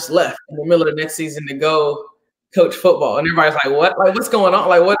then I just left in the middle of the next season to go coach football. And everybody's like, what? Like, what's going on?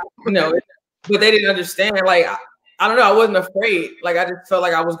 Like, what? You know, but they didn't understand. Like, I don't know. I wasn't afraid. Like, I just felt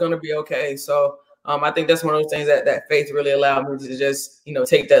like I was going to be okay. So I think that's one of those things that faith really allowed me to just, you know,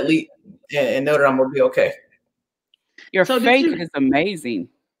 take that leap and know that I'm going to be okay. Your faith is amazing.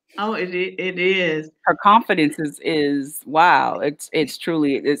 Oh, it is. Her confidence is wow. It's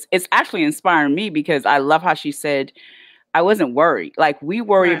truly, it's actually inspiring me, because I love how she said, I wasn't worried. Like, we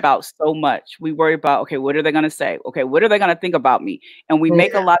worry about so much. We worry about, okay, what are they going to say? Okay, what are they going to think about me? And we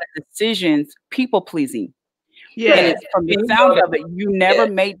make a lot of decisions, people pleasing. Yeah. And from the sound of it, you never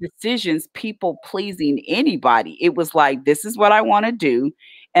made decisions people pleasing anybody. It was like, this is what I want to do,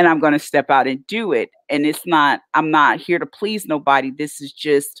 and I'm going to step out and do it. And it's not, I'm not here to please nobody. This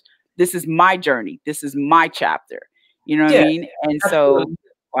is my journey. This is my chapter. You know what I mean? And so,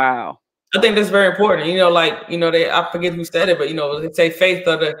 wow. I think that's very important. You know, like, you know, I forget who said it, but, you know, they say faith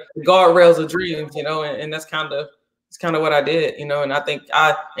are the guardrails of dreams, you know, and that's kind of what I did, you know. And I think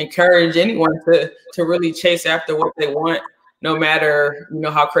I encourage anyone to really chase after what they want, no matter, you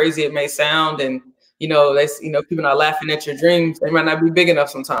know, how crazy it may sound. And, you know, people are laughing at your dreams. They might not be big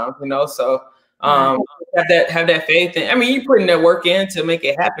enough sometimes, you know. So have that faith. And I mean, you're putting that work in to make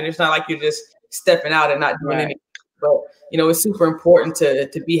it happen. It's not like you're just stepping out and not doing anything. But, you know, it's super important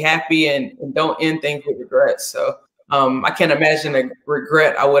to be happy and don't end things with regrets. So I can't imagine the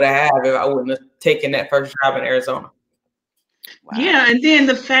regret I would have had if I wouldn't have taken that first job in Arizona. Wow. Yeah, and then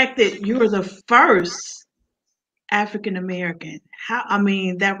the fact that you were the first African American.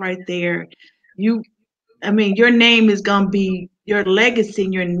 That right there, your name is gonna be, your legacy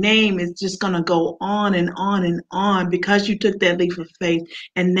and your name is just gonna go on and on and on, because you took that leap of faith,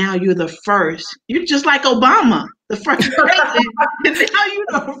 and now you're the first. You're just like Obama, the first president, and now you're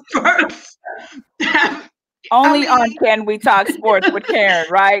the first. Only on Can We Talk Sports with Karen,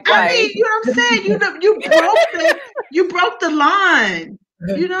 right? You know what I'm saying? You broke the line.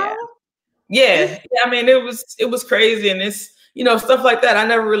 You know? Yeah. I mean, it was crazy, and it's, you know, stuff like that I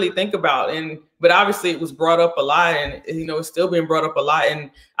never really think about. But obviously it was brought up a lot, and, you know, it's still being brought up a lot. And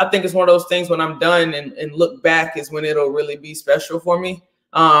I think it's one of those things when I'm done and look back is when it'll really be special for me.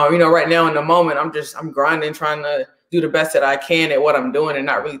 You know, right now in the moment, I'm grinding, trying to do the best that I can at what I'm doing and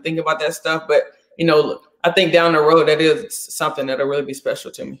not really thinking about that stuff. But, you know, I think down the road, that is something that'll really be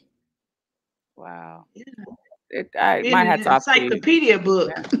special to me. Wow. Yeah. My hat's off to you. Encyclopedia book.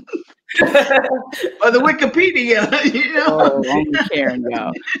 Or the Wikipedia, you know. Oh, only Karen,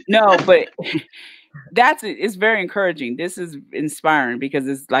 y'all. No, but it's very encouraging. This is inspiring, because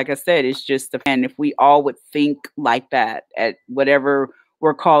it's, like I said, it's just, and if we all would think like that at whatever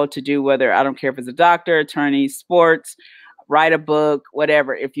we're called to do, whether, I don't care if it's a doctor, attorney, sports, write a book,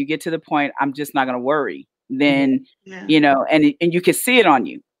 whatever, if you get to the point, I'm just not going to worry, then, you know, and you can see it on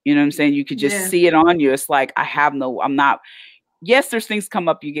you. You know what I'm saying? You could just see it on you. It's like, I'm not, yes, there's things come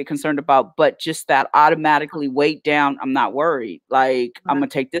up you get concerned about, but just that automatically weight down, I'm not worried. Like, I'm going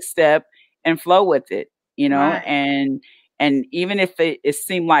to take this step and flow with it, you know? And even if it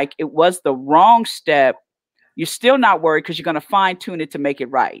seemed like it was the wrong step, you're still not worried, because you're going to fine tune it to make it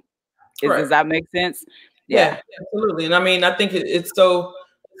right. Does that make sense? Yeah, absolutely. And I mean, I think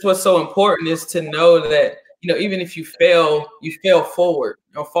what's so important is to know that, you know, even if you fail, you fail forward,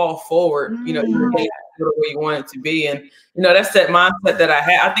 or fall forward, you know, you get to where you want it to be. And, you know, that's that mindset that I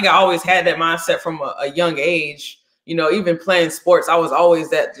had. I think I always had that mindset from a young age. You know, even playing sports, I was always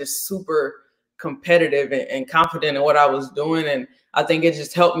that just super competitive and confident in what I was doing. And I think it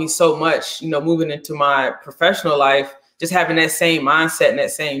just helped me so much, you know, moving into my professional life, just having that same mindset and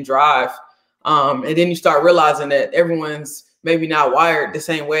that same drive. And then you start realizing that everyone's maybe not wired the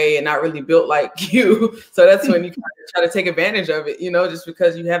same way and not really built like you. So that's when you try to take advantage of it, you know, just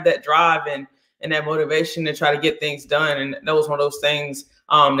because you have that drive and that motivation to try to get things done. And that was one of those things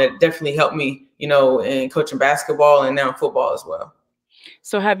that definitely helped me, you know, in coaching basketball and now football as well.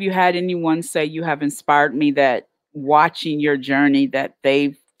 So have you had anyone say, you have inspired me, that watching your journey, that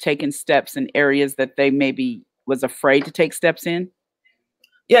they've taken steps in areas that they maybe was afraid to take steps in?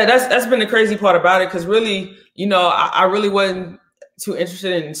 Yeah, that's been the crazy part about it, because really, you know, I really wasn't too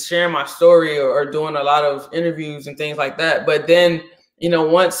interested in sharing my story or doing a lot of interviews and things like that. But then, you know,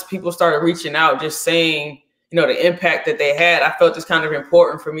 once people started reaching out, just saying, you know, the impact that they had, I felt it's kind of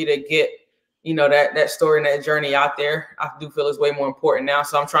important for me to get you know, that story and that journey out there, I do feel is way more important now.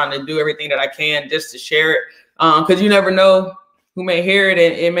 So I'm trying to do everything that I can just to share it, because you never know who may hear it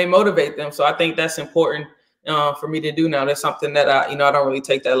and it may motivate them. So I think that's important for me to do now. That's something that I don't really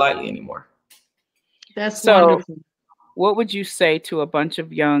take that lightly anymore. That's So wonderful. what would you say to a bunch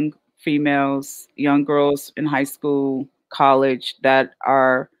of young females, young girls in high school, college that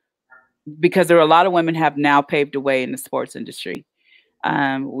are, because there are a lot of women have now paved the way in the sports industry.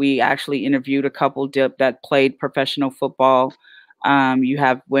 We actually interviewed a couple that played professional football. You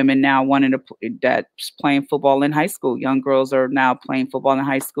have women now wanting to that's playing football in high school. Young girls are now playing football in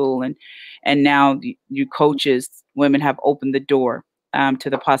high school, and now you coaches, women have opened the door to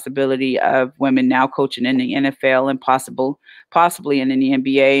the possibility of women now coaching in the NFL and possibly in the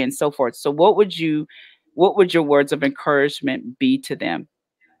NBA and so forth. So what would your words of encouragement be to them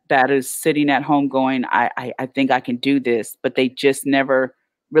that is sitting at home going, I think I can do this, but they just never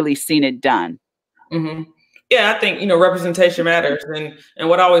really seen it done? Mm-hmm. Yeah, I think, you know, representation matters. And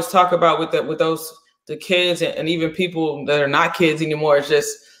what I always talk about with the kids and even people that are not kids anymore is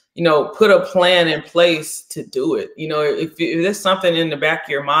just, you know, put a plan in place to do it. You know, if there's something in the back of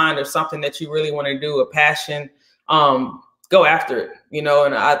your mind or something that you really want to do, a passion, go after it, you know.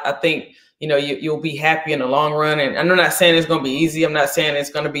 And I think, you know, you'll be happy in the long run. And I'm not saying it's going to be easy. I'm not saying it's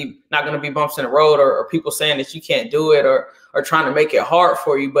going to be not going to be bumps in the road or people saying that you can't do it or trying to make it hard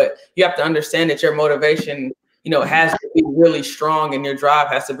for you. But you have to understand that your motivation, you know, has to be really strong, and your drive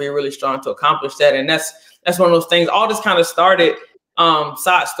has to be really strong to accomplish that. And that's one of those things. All this kind of started,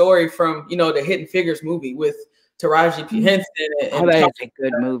 side story from, you know, the Hidden Figures movie with Taraji P. Henson and That's a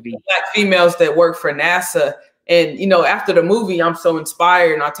good movie. Black females that work for NASA. And, you know, after the movie, I'm so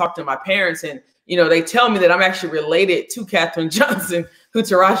inspired, and I talk to my parents, and, you know, they tell me that I'm actually related to Katherine Johnson, who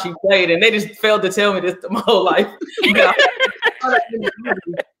Taraji played, and they just failed to tell me this my whole life.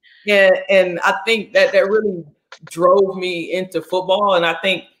 And I think that really drove me into football. And I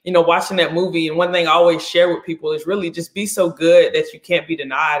think, you know, watching that movie, and one thing I always share with people is really just be so good that you can't be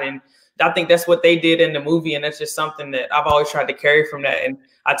denied. And I think that's what they did in the movie. And that's just something that I've always tried to carry from that. And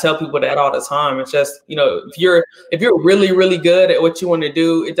I tell people that all the time. It's just, you know, if you're really, really good at what you want to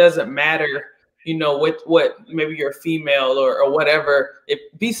do, it doesn't matter, you know, what maybe you're a female or whatever.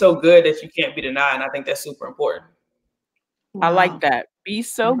 Be so good that you can't be denied. And I think that's super important. Wow. I like that. Be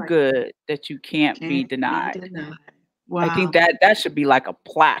so good that you can't be denied. Wow. I think that should be like a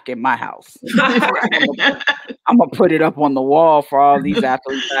plaque in my house. I'm gonna put it up on the wall for all these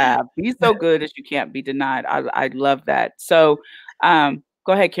athletes to have. Be so good that you can't be denied. I love that. So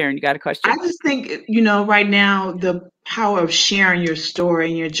go ahead, Karen, you got a question? I just think, you know, right now the power of sharing your story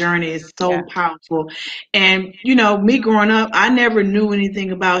and your journey is so powerful. And, you know, me growing up, I never knew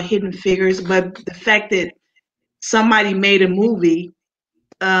anything about Hidden Figures, but the fact that somebody made a movie,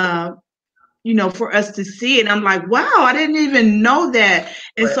 you know, for us to see it, I'm like, wow, I didn't even know that.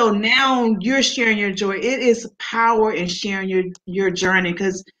 And so now you're sharing your joy. It is power in sharing your journey,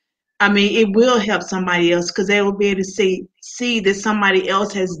 because I mean, it will help somebody else, because they will be able to see that somebody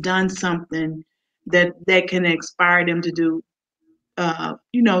else has done something that can inspire them to do,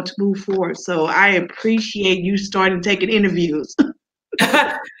 you know, to move forward. So I appreciate you starting taking interviews.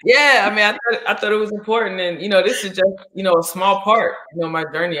 Yeah, I mean, I thought it was important. And, you know, this is just, you know, a small part, you know, my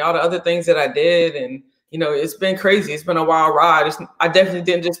journey, all the other things that I did. And, you know, it's been crazy. It's been a wild ride. I definitely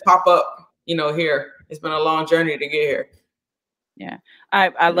didn't just pop up, you know, here. It's been a long journey to get here. Yeah.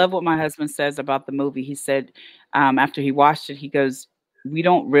 I love what my husband says about the movie. He said, after he watched it, he goes, we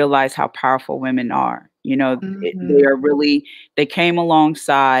don't realize how powerful women are. You know, they came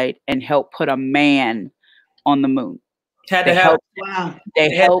alongside and helped put a man on the moon. Had to help. Wow.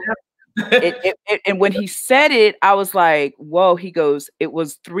 They helped. And when he said it, I was like, whoa. He goes, it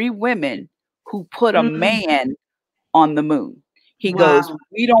was 3 women who put a man on the moon. He goes,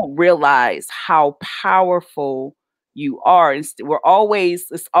 we don't realize how powerful you are. And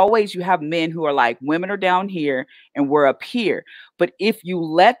it's always you have men who are like, women are down here and we're up here. But if you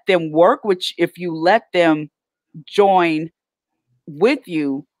let them work, if you let them join with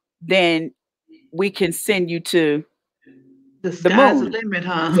you, then we can send you to the sky's the limit,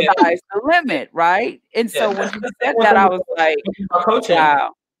 huh? The sky's the limit, right? And so when you said that, I was like, coaching.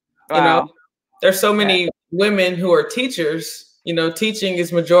 Wow. You know, there's so many women who are teachers. You know, teaching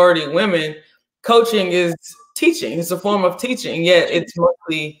is majority women. Coaching is teaching. It's a form of teaching, yet it's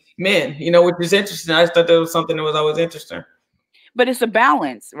mostly men, you know, which is interesting. I just thought that was something that was always interesting. But it's a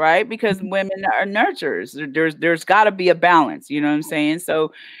balance, right? Because women are nurturers. There's got to be a balance, you know what I'm saying?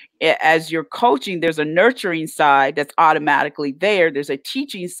 So as you're coaching, there's a nurturing side that's automatically there. There's a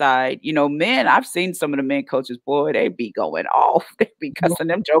teaching side. You know, men, I've seen some of the men coaches, boy, they be going off. They be cussing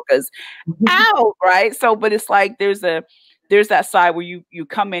them jokers out, right? So, but it's like there's that side where you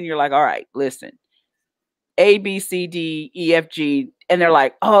come in, you're like, all right, listen, A, B, C, D, E, F, G, and they're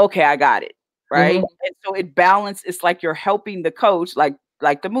like, oh, okay, I got it, right? And so it balances. It's like you're helping the coach, like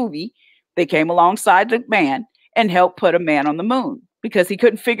the movie. They came alongside the man and helped put a man on the moon, because he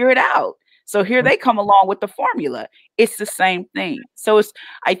couldn't figure it out. So here they come along with the formula. It's the same thing. So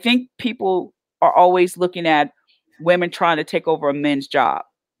I think people are always looking at women trying to take over a men's job.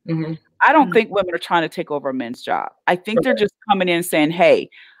 I don't think women are trying to take over a men's job. I think they're just coming in and saying, hey,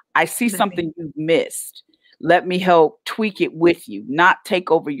 I see something you've missed. Let me help tweak it with you, not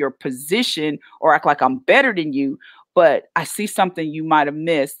take over your position or act like I'm better than you, but I see something you might have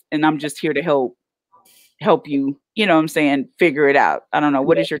missed, and I'm just here to help you, you know what I'm saying, figure it out. I don't know.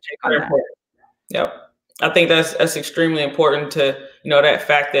 What is your take on that? Yep. I think that's extremely important to, that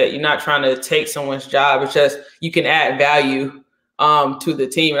fact that you're not trying to take someone's job. It's just you can add value to the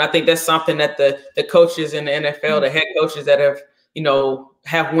team. And I think that's something that the coaches in the NFL, the head coaches that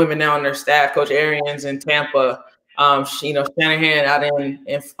have women now on their staff, Coach Arians in Tampa, Shanahan out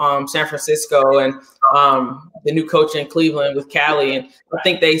in San Francisco, and the new coach in Cleveland with Cali. And I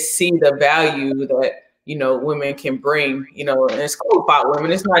think they see the value that, women can bring, and it's cool about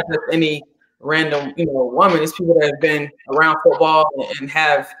women. It's not just any random, woman. It's people that have been around football and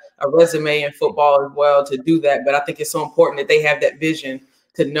have a resume in football as well to do that. But I think it's so important that they have that vision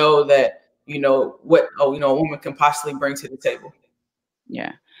to know that, what a woman can possibly bring to the table.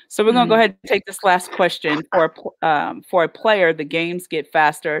 Yeah. So we're going to go ahead and take this last question. For a player, the games get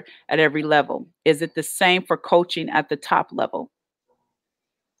faster at every level. Is it the same for coaching at the top level?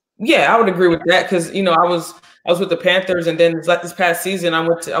 Yeah, I would agree with that, because I was with the Panthers, and then this past season I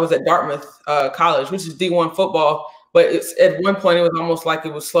was at Dartmouth College, which is D1 football. But at one point it was almost like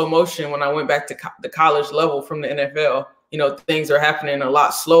it was slow motion when I went back to the college level from the NFL. Things are happening a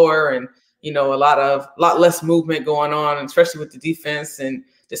lot slower, and a lot less movement going on, especially with the defense and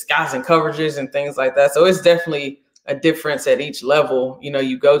disguising coverages and things like that. So it's definitely a difference at each level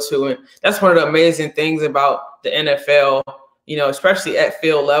you go to, and that's one of the amazing things about the NFL. Especially at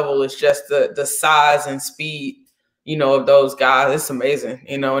field level, it's just the size and speed, of those guys. It's amazing,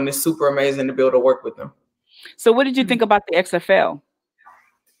 and it's super amazing to be able to work with them. So what did you think about the XFL?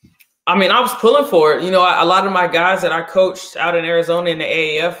 I mean, I was pulling for it. A lot of my guys that I coached out in Arizona in the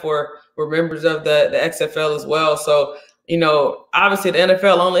AAF were members of the XFL as well. So, obviously the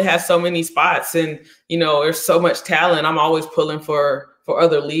NFL only has so many spots, and, there's so much talent. I'm always pulling for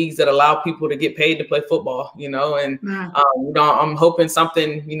other leagues that allow people to get paid to play football, and, I'm hoping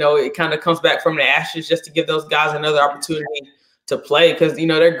something, it kind of comes back from the ashes just to give those guys another opportunity to play, because,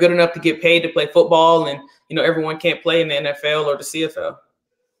 they're good enough to get paid to play football, and, everyone can't play in the NFL or the CFL.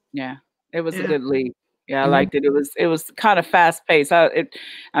 Yeah, it was a good league. Yeah, I liked it. It was kind of fast paced.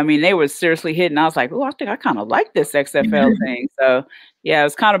 They were seriously hitting. I was like, oh, I think I kind of like this XFL thing. So yeah, I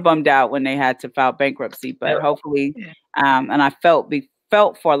was kind of bummed out when they had to file bankruptcy, but hopefully, and I felt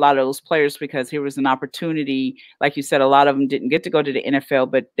for a lot of those players, because here was an opportunity. Like you said, a lot of them didn't get to go to the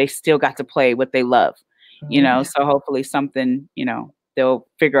NFL, but they still got to play what they love, so hopefully something, they'll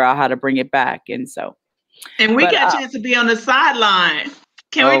figure out how to bring it back. And we got a chance to be on the sideline.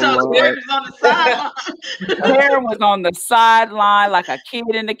 Can we talk to Karen on the sideline? Karen was on the sideline like a kid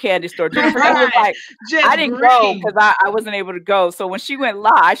in the candy store. Jennifer was like, I didn't go because I wasn't able to go. So when she went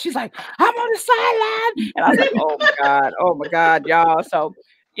live, she's like, I'm on the sideline. And I was like, oh my God, y'all. So,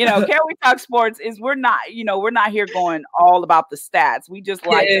 Can We Talk Sports we're not here going all about the stats. We just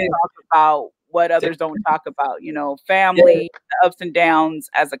like to talk about what others don't talk about, family, the ups and downs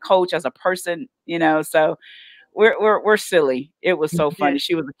as a coach, as a person, so we're silly. It was so funny.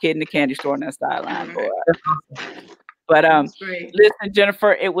 She was a kid in the candy store on that sideline. But listen,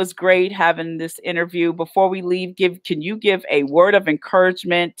 Jennifer, it was great having this interview. Before we leave, can you give a word of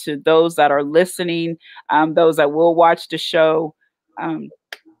encouragement to those that are listening, those that will watch the show? Do you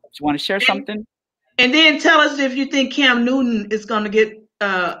want to share something? And then tell us if you think Cam Newton is going to get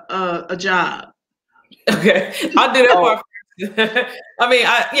a job. Okay, I'll do that part.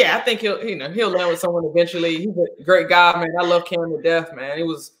 I think he'll land with someone eventually. He's a great guy, man. I love Cam to death, man. It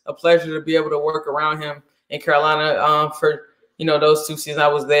was a pleasure to be able to work around him in Carolina for those 2 seasons I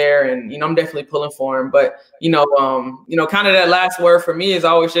was there, and I'm definitely pulling for him. But kind of that last word for me is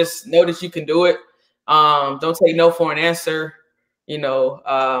always just know that you can do it. Don't take no for an answer. And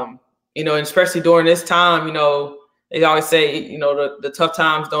especially during this time, they always say, you know, the tough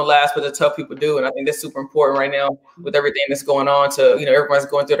times don't last, but the tough people do. And I think that's super important right now with everything that's going on to, you know, everyone's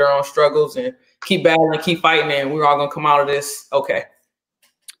going through their own struggles, and keep battling, keep fighting, and we're all going to come out of this okay.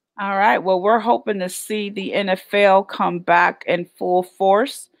 All right. Well, we're hoping to see the NFL come back in full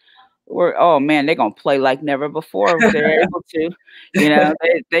force. Oh man, they're gonna play like never before if they're able to. You know,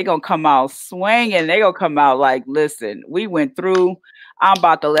 they're gonna come out swinging. They're gonna come out like, listen, we went through. I'm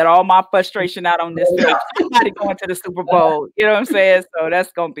about to let all my frustration out on this field. Somebody going to the Super Bowl. You know what I'm saying? So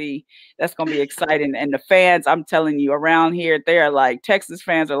that's gonna be exciting. And the fans, I'm telling you, around here, they are like, Texas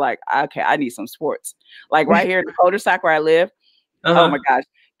fans are like, okay, I need some sports. Like right here in the cul-de-sac where I live. Oh my gosh,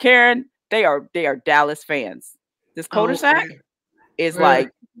 Karen, they are Dallas fans. This cul-de-sac is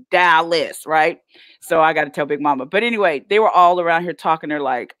like Dallas, right? So I got to tell Big Mama. But anyway, they were all around here talking. They're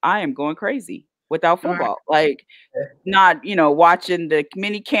like, I am going crazy without football. Like, not, you know, watching the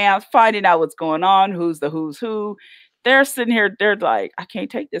mini camps, finding out what's going on, who's who. They're sitting here, they're like, I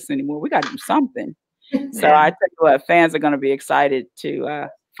can't take this anymore. We got to do something. So I tell you what, fans are going to be excited to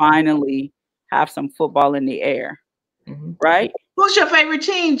finally have some football in the air. Right? Who's your favorite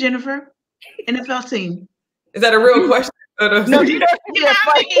team, Jennifer? NFL team. Is that a real question? No, you don't.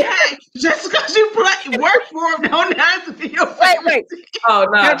 Hey, just because you work for them, don't answer for your wait. Oh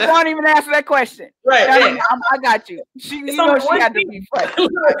no, just won't even answer that question. Right. I got you. You know she had to be funny.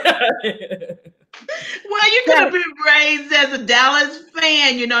 Well, you could have been raised as a Dallas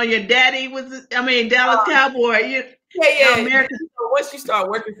fan. You know, your daddy was. Dallas Cowboy. Yeah. American. So once you start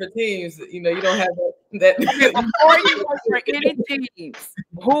working for teams, you know, you don't have that. Before you work for any teams,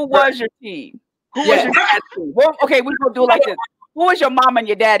 who was your team? Who was your dad's team? Well, okay, we're gonna do it like this. Who was your mom and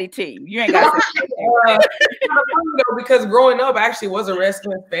your daddy team? You ain't got because growing up, I actually was a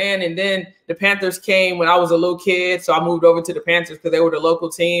Redskins fan, and then the Panthers came when I was a little kid, so I moved over to the Panthers because they were the local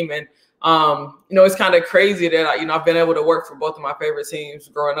team. And you know, it's kind of crazy that I've been able to work for both of my favorite teams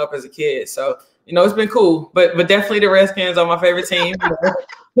growing up as a kid. So you know, it's been cool. But definitely the Redskins are my favorite team.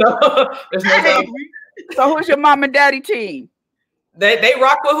 There's no doubt. So who's your mom and daddy team? They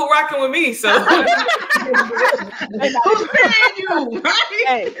rock with who rocking with me. So who's paying you?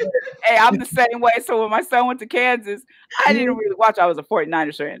 Hey, I'm the same way. So when my son went to Kansas, I didn't really watch. I was a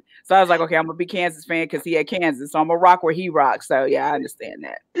 49ers fan. So I was like, okay, I'm gonna be Kansas fan because he had Kansas. So I'm gonna rock where he rocks. So yeah, I understand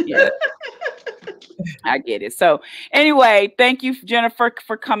that. Yeah. I get it. So anyway, thank you, Jennifer,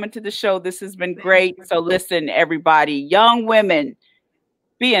 for coming to the show. This has been great. So listen, everybody, young women,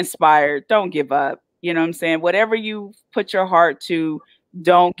 be inspired. Don't give up. You know what I'm saying? Whatever you put your heart to,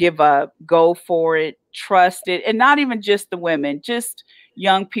 don't give up. Go for it. Trust it. And not even just the women, just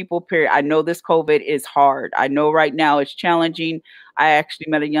young people, period. I know this COVID is hard. I know right now it's challenging. I actually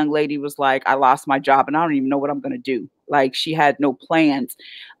met a young lady who was like, I lost my job and I don't even know what I'm going to do. Like she had no plans.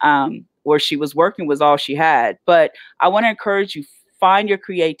 Where she was working was all she had. But I want to encourage you, find your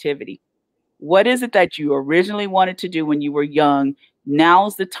creativity. What is it that you originally wanted to do when you were young?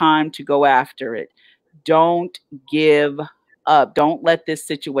 Now's the time to go after it. Don't give up. Don't let this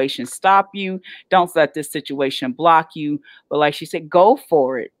situation stop you. Don't let this situation block you. But like she said, go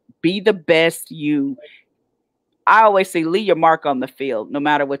for it. Be the best you. I always say, leave your mark on the field, no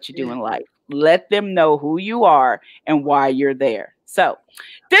matter what you do in life. Let them know who you are and why you're there. So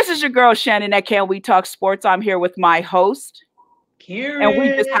this is your girl, Shannon, at Can We Talk Sports. I'm here with my host, Karen. And we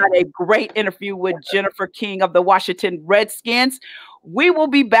just had a great interview with Jennifer King of the Washington Redskins. We will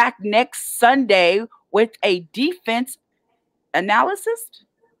be back next Sunday with a defense analysis.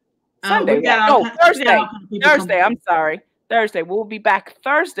 Thursday. I'm sorry. Thursday. We'll be back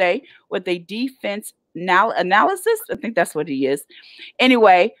Thursday with a defense analysis. I think that's what he is.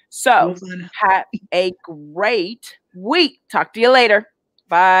 Anyway, so have a great week. Talk to you later.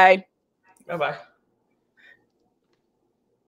 Bye. Bye-bye.